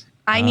chance.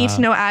 I need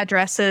to know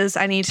addresses.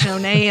 I need to know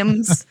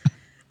names.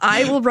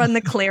 I will run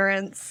the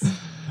clearance.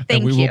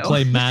 Thank and we you. will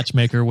play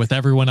matchmaker with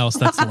everyone else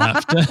that's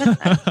left.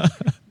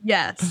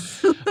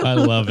 Yes. I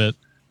love it.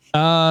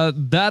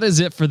 That is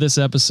it for this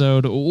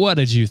episode. What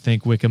did you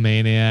think,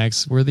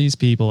 Wikimaniacs? Were these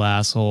people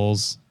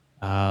assholes?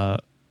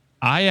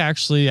 I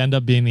actually end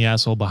up being the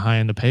asshole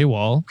behind the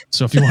paywall.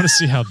 So if you want to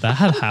see how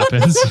that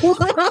happens,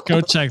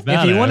 go check that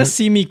out. If you want to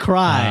see me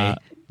cry,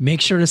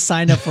 make sure to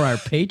sign up for our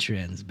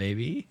patrons,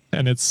 baby.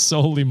 And it's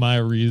solely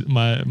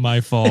my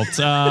fault.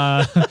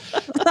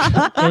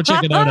 Go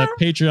check it out at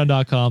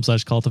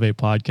patreon.com/cultivate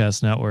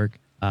podcast network.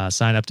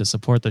 Sign up to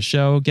support the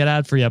show, get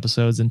ad-free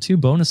episodes, and 2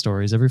 bonus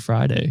stories every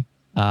Friday.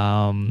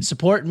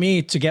 Support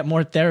me to get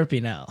more therapy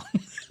now.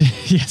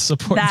 Yeah,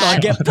 support. That- So I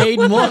get paid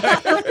more.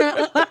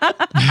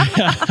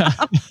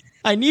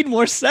 I need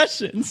more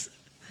sessions.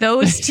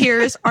 Those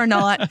tiers are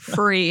not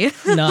free.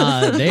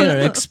 Nah, they are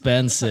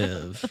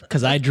expensive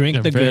because I drink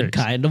They're the very good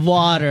kind of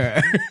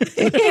water.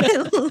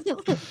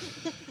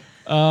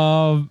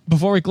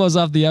 Before we close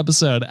off the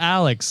episode,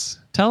 Alex,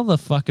 tell the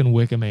fucking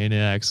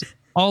Wikimaniacs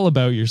all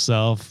about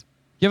yourself.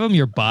 Give them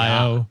your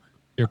bio.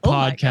 your Oh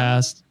my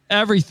podcast,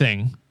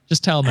 everything.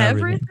 Just tell them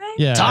everything. Everything?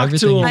 Yeah, Talk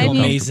everything to you him, feel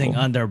amazing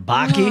comfortable.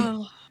 Underbaki.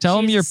 Oh, Tell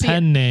them your Jesus,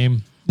 pen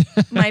name.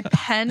 My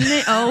pen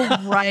name. Oh,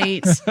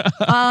 right.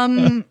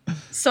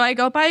 So I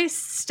go by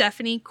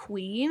Stephanie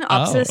Queen,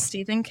 opposite Oh.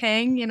 Stephen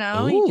King. You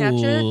know, you catch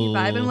it, you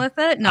vibing Ooh. with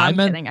it. No, I'm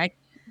kidding.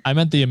 I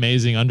meant the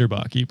amazing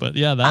Underbaki, but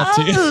yeah, that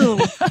too.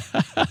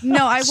 Oh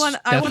no, I want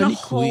a Stephanie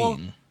whole.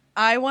 Queen.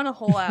 I want a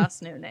whole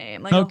ass new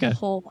name, like Okay. a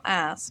whole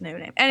ass new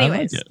name. I like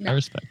Anyways, it. no. I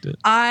respect it.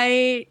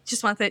 I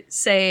just want to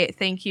say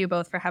thank you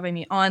both for having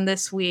me on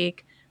this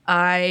week.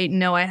 I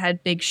know I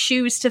had big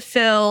shoes to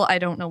fill. I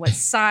don't know what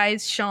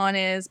size Sean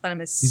is, but I'm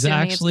He's assuming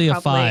actually it's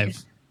a probably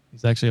 5.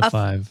 He's actually a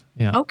 5.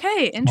 Yeah.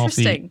 Okay,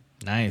 interesting.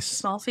 Nice.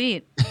 Small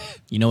feet.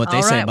 You know what they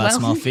All say right, about well.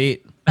 small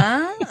feet?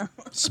 Ah,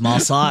 Small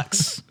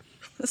socks.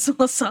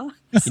 small socks.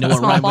 You know what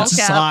Small rhymes ball with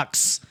cap.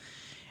 socks?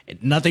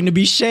 Nothing to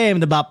be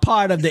shamed about,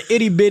 part of the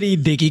itty bitty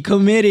dicky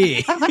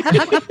committee.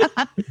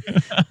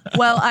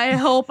 Well, I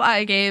hope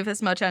I gave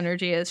as much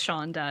energy as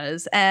Sean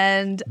does,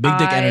 and Big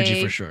dick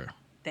energy for sure.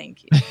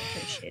 Thank you.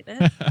 Appreciate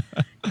it.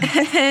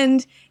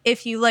 And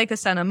if you like the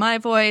sound of my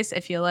voice,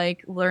 if you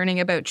like learning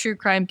about true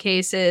crime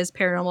cases,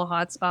 paranormal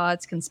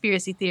hotspots,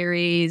 conspiracy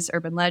theories,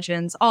 urban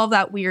legends, all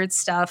that weird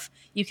stuff,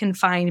 you can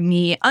find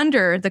me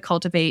under the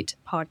Cultivate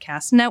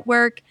Podcast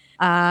Network.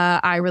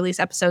 I release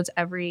episodes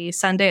every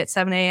Sunday at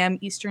 7 a.m.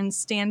 Eastern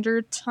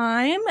Standard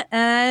Time.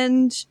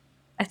 And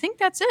I think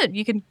that's it.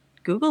 You can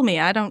Google me.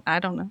 I don't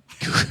know.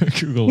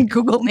 Google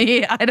Google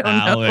me. I don't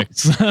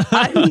Alex. know.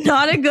 I'm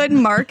not a good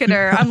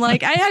marketer. I'm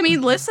like, I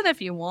mean, listen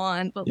if you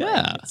want, but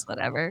Yeah. like, it's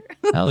whatever.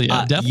 Hell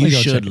yeah. Definitely You go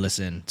check should it.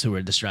 listen to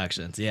her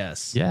distractions.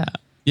 Yes. Yeah.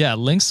 Yeah.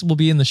 Links will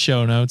be in the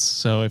show notes.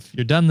 So if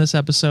you're done this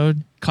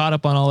episode, caught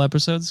up on all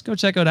episodes, go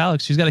check out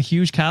Alex. She's got a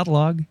huge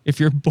catalog. If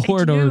you're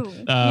bored or do.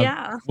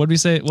 Yeah. what did we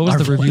say? What was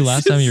Our the review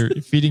last time? voices.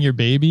 You're feeding your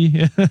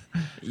baby.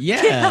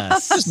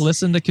 Yes. Just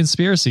listen to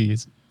conspiracy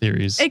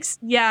theories.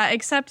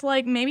 Except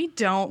like maybe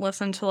don't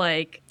listen to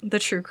like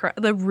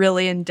the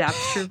really in-depth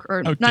true or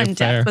Okay, not in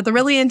fair. depth, but the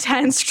really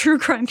intense true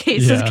crime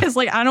cases Yeah. because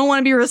like I don't want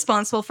to be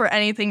responsible for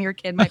anything your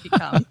kid might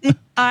become.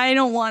 I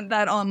don't want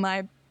that on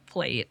my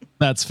plate.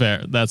 That's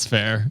fair. That's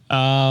fair.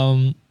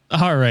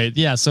 All right.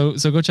 Yeah. So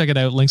go check it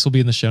out. Links will be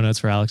in the show notes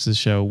for Alex's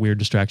show, Weird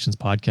Distractions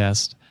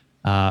Podcast.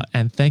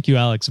 And thank you,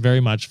 Alex, very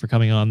much for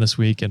coming on this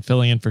week and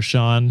filling in for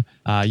Sean.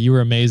 You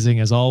were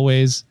amazing as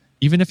always.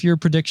 Even if your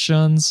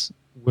predictions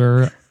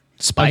were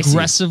Spicy.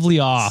 aggressively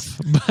off.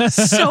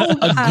 So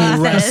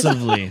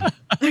bad.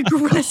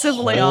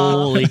 Aggressively off.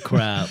 Holy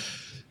crap.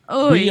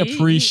 Oh, We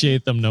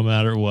appreciate them no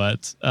matter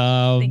what.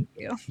 Thank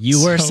you.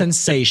 You were So-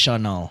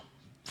 sensational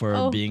for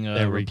Oh. being There a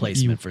we go.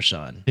 replacement You- for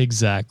Sean.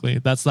 Exactly.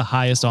 That's the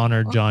highest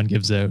honor John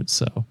gives out.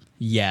 So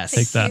Yes.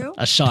 Take that. You.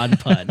 A Sean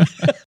pun.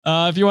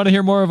 if you want to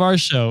hear more of our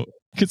show,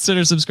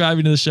 consider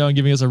subscribing to the show and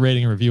giving us a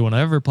rating and review on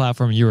whatever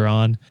platform you are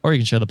on, or you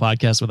can share the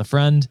podcast with a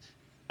friend.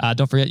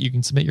 Don't forget, you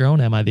can submit your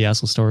own Am I the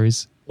Asshole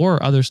stories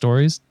or other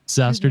stories,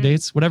 disaster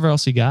dates, whatever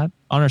else you got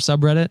on our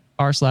subreddit,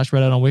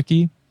 r/Reddit on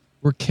Wiki.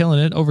 We're killing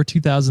it. Over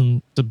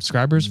 2,000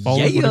 subscribers,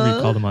 followers, whatever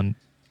you call them on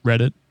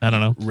Reddit. I don't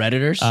know.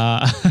 Redditors?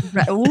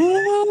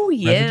 Ooh,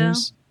 yeah.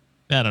 Redditors?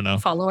 I don't know.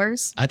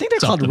 Followers. I think they're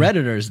called something.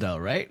 Redditors though,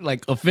 right?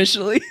 Like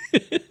officially?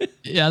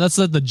 Yeah, that's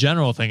the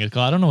general thing it's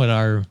called. I don't know what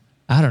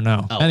I don't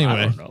know. Oh, Anyway,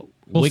 I don't know.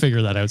 we'll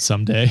figure that out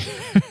someday.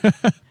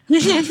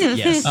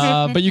 Yes.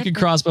 But you can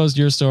cross post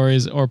your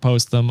stories or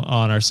post them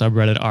on our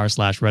subreddit,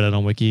 r/Reddit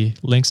on Wiki.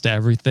 Links to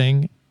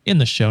everything in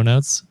the show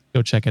notes.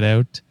 Go check it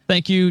out.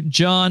 Thank you,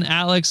 John,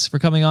 Alex, for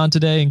coming on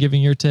today and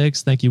giving your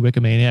takes. Thank you,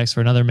 Wikimaniacs,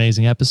 for another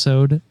amazing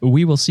episode.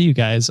 We will see you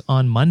guys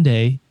on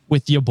Monday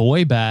with your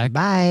boy back.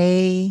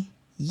 Bye.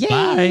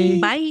 Yay. Bye.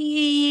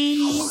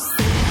 Bye.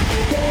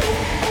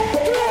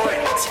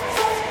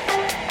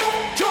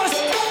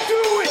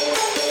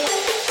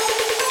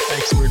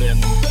 Expert in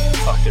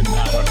fucking,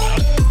 I don't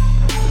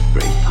know.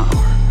 Great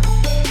power.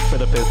 For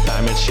the fifth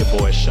time, it's your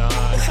boy Sean.